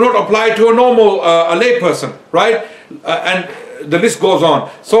ruler do not apply to a normal a lay person, right? And the list goes on.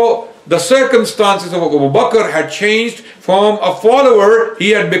 So the circumstances of Abu Bakr had changed. From a follower,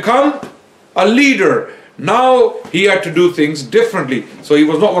 he had become a leader. Now he had to do things differently. So he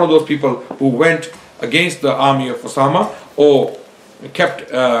was not one of those people who went against the army of Usama or kept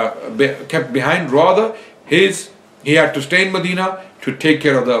behind. Rather, he had to stay in Medina to take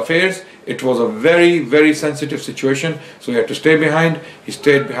care of the affairs. It was a very, very sensitive situation, so he had to stay behind. He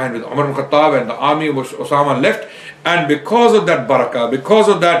stayed behind with Umar bin Khattab, and the army of Usama left. And because of that barakah, because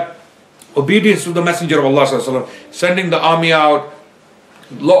of that obedience to the Messenger of Allah ﷺ, sending the army out,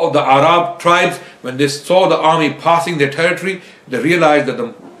 a lot of the Arab tribes, when they saw the army passing their territory, they realized that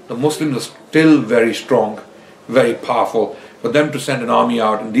the Muslims are still very strong, very powerful. For them to send an army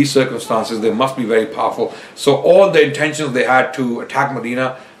out in these circumstances, they must be very powerful. So all the intentions they had to attack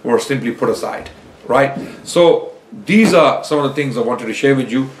Medina were simply put aside, right? So these are some of the things I wanted to share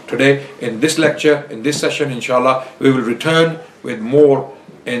with you today in this lecture, in this session, inshallah. We will return with more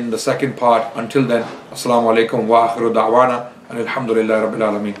in the second part. Until then, Assalamu alaikum wa akhiru da'wana and alhamdulillahi rabbil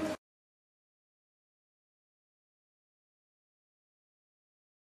alameen.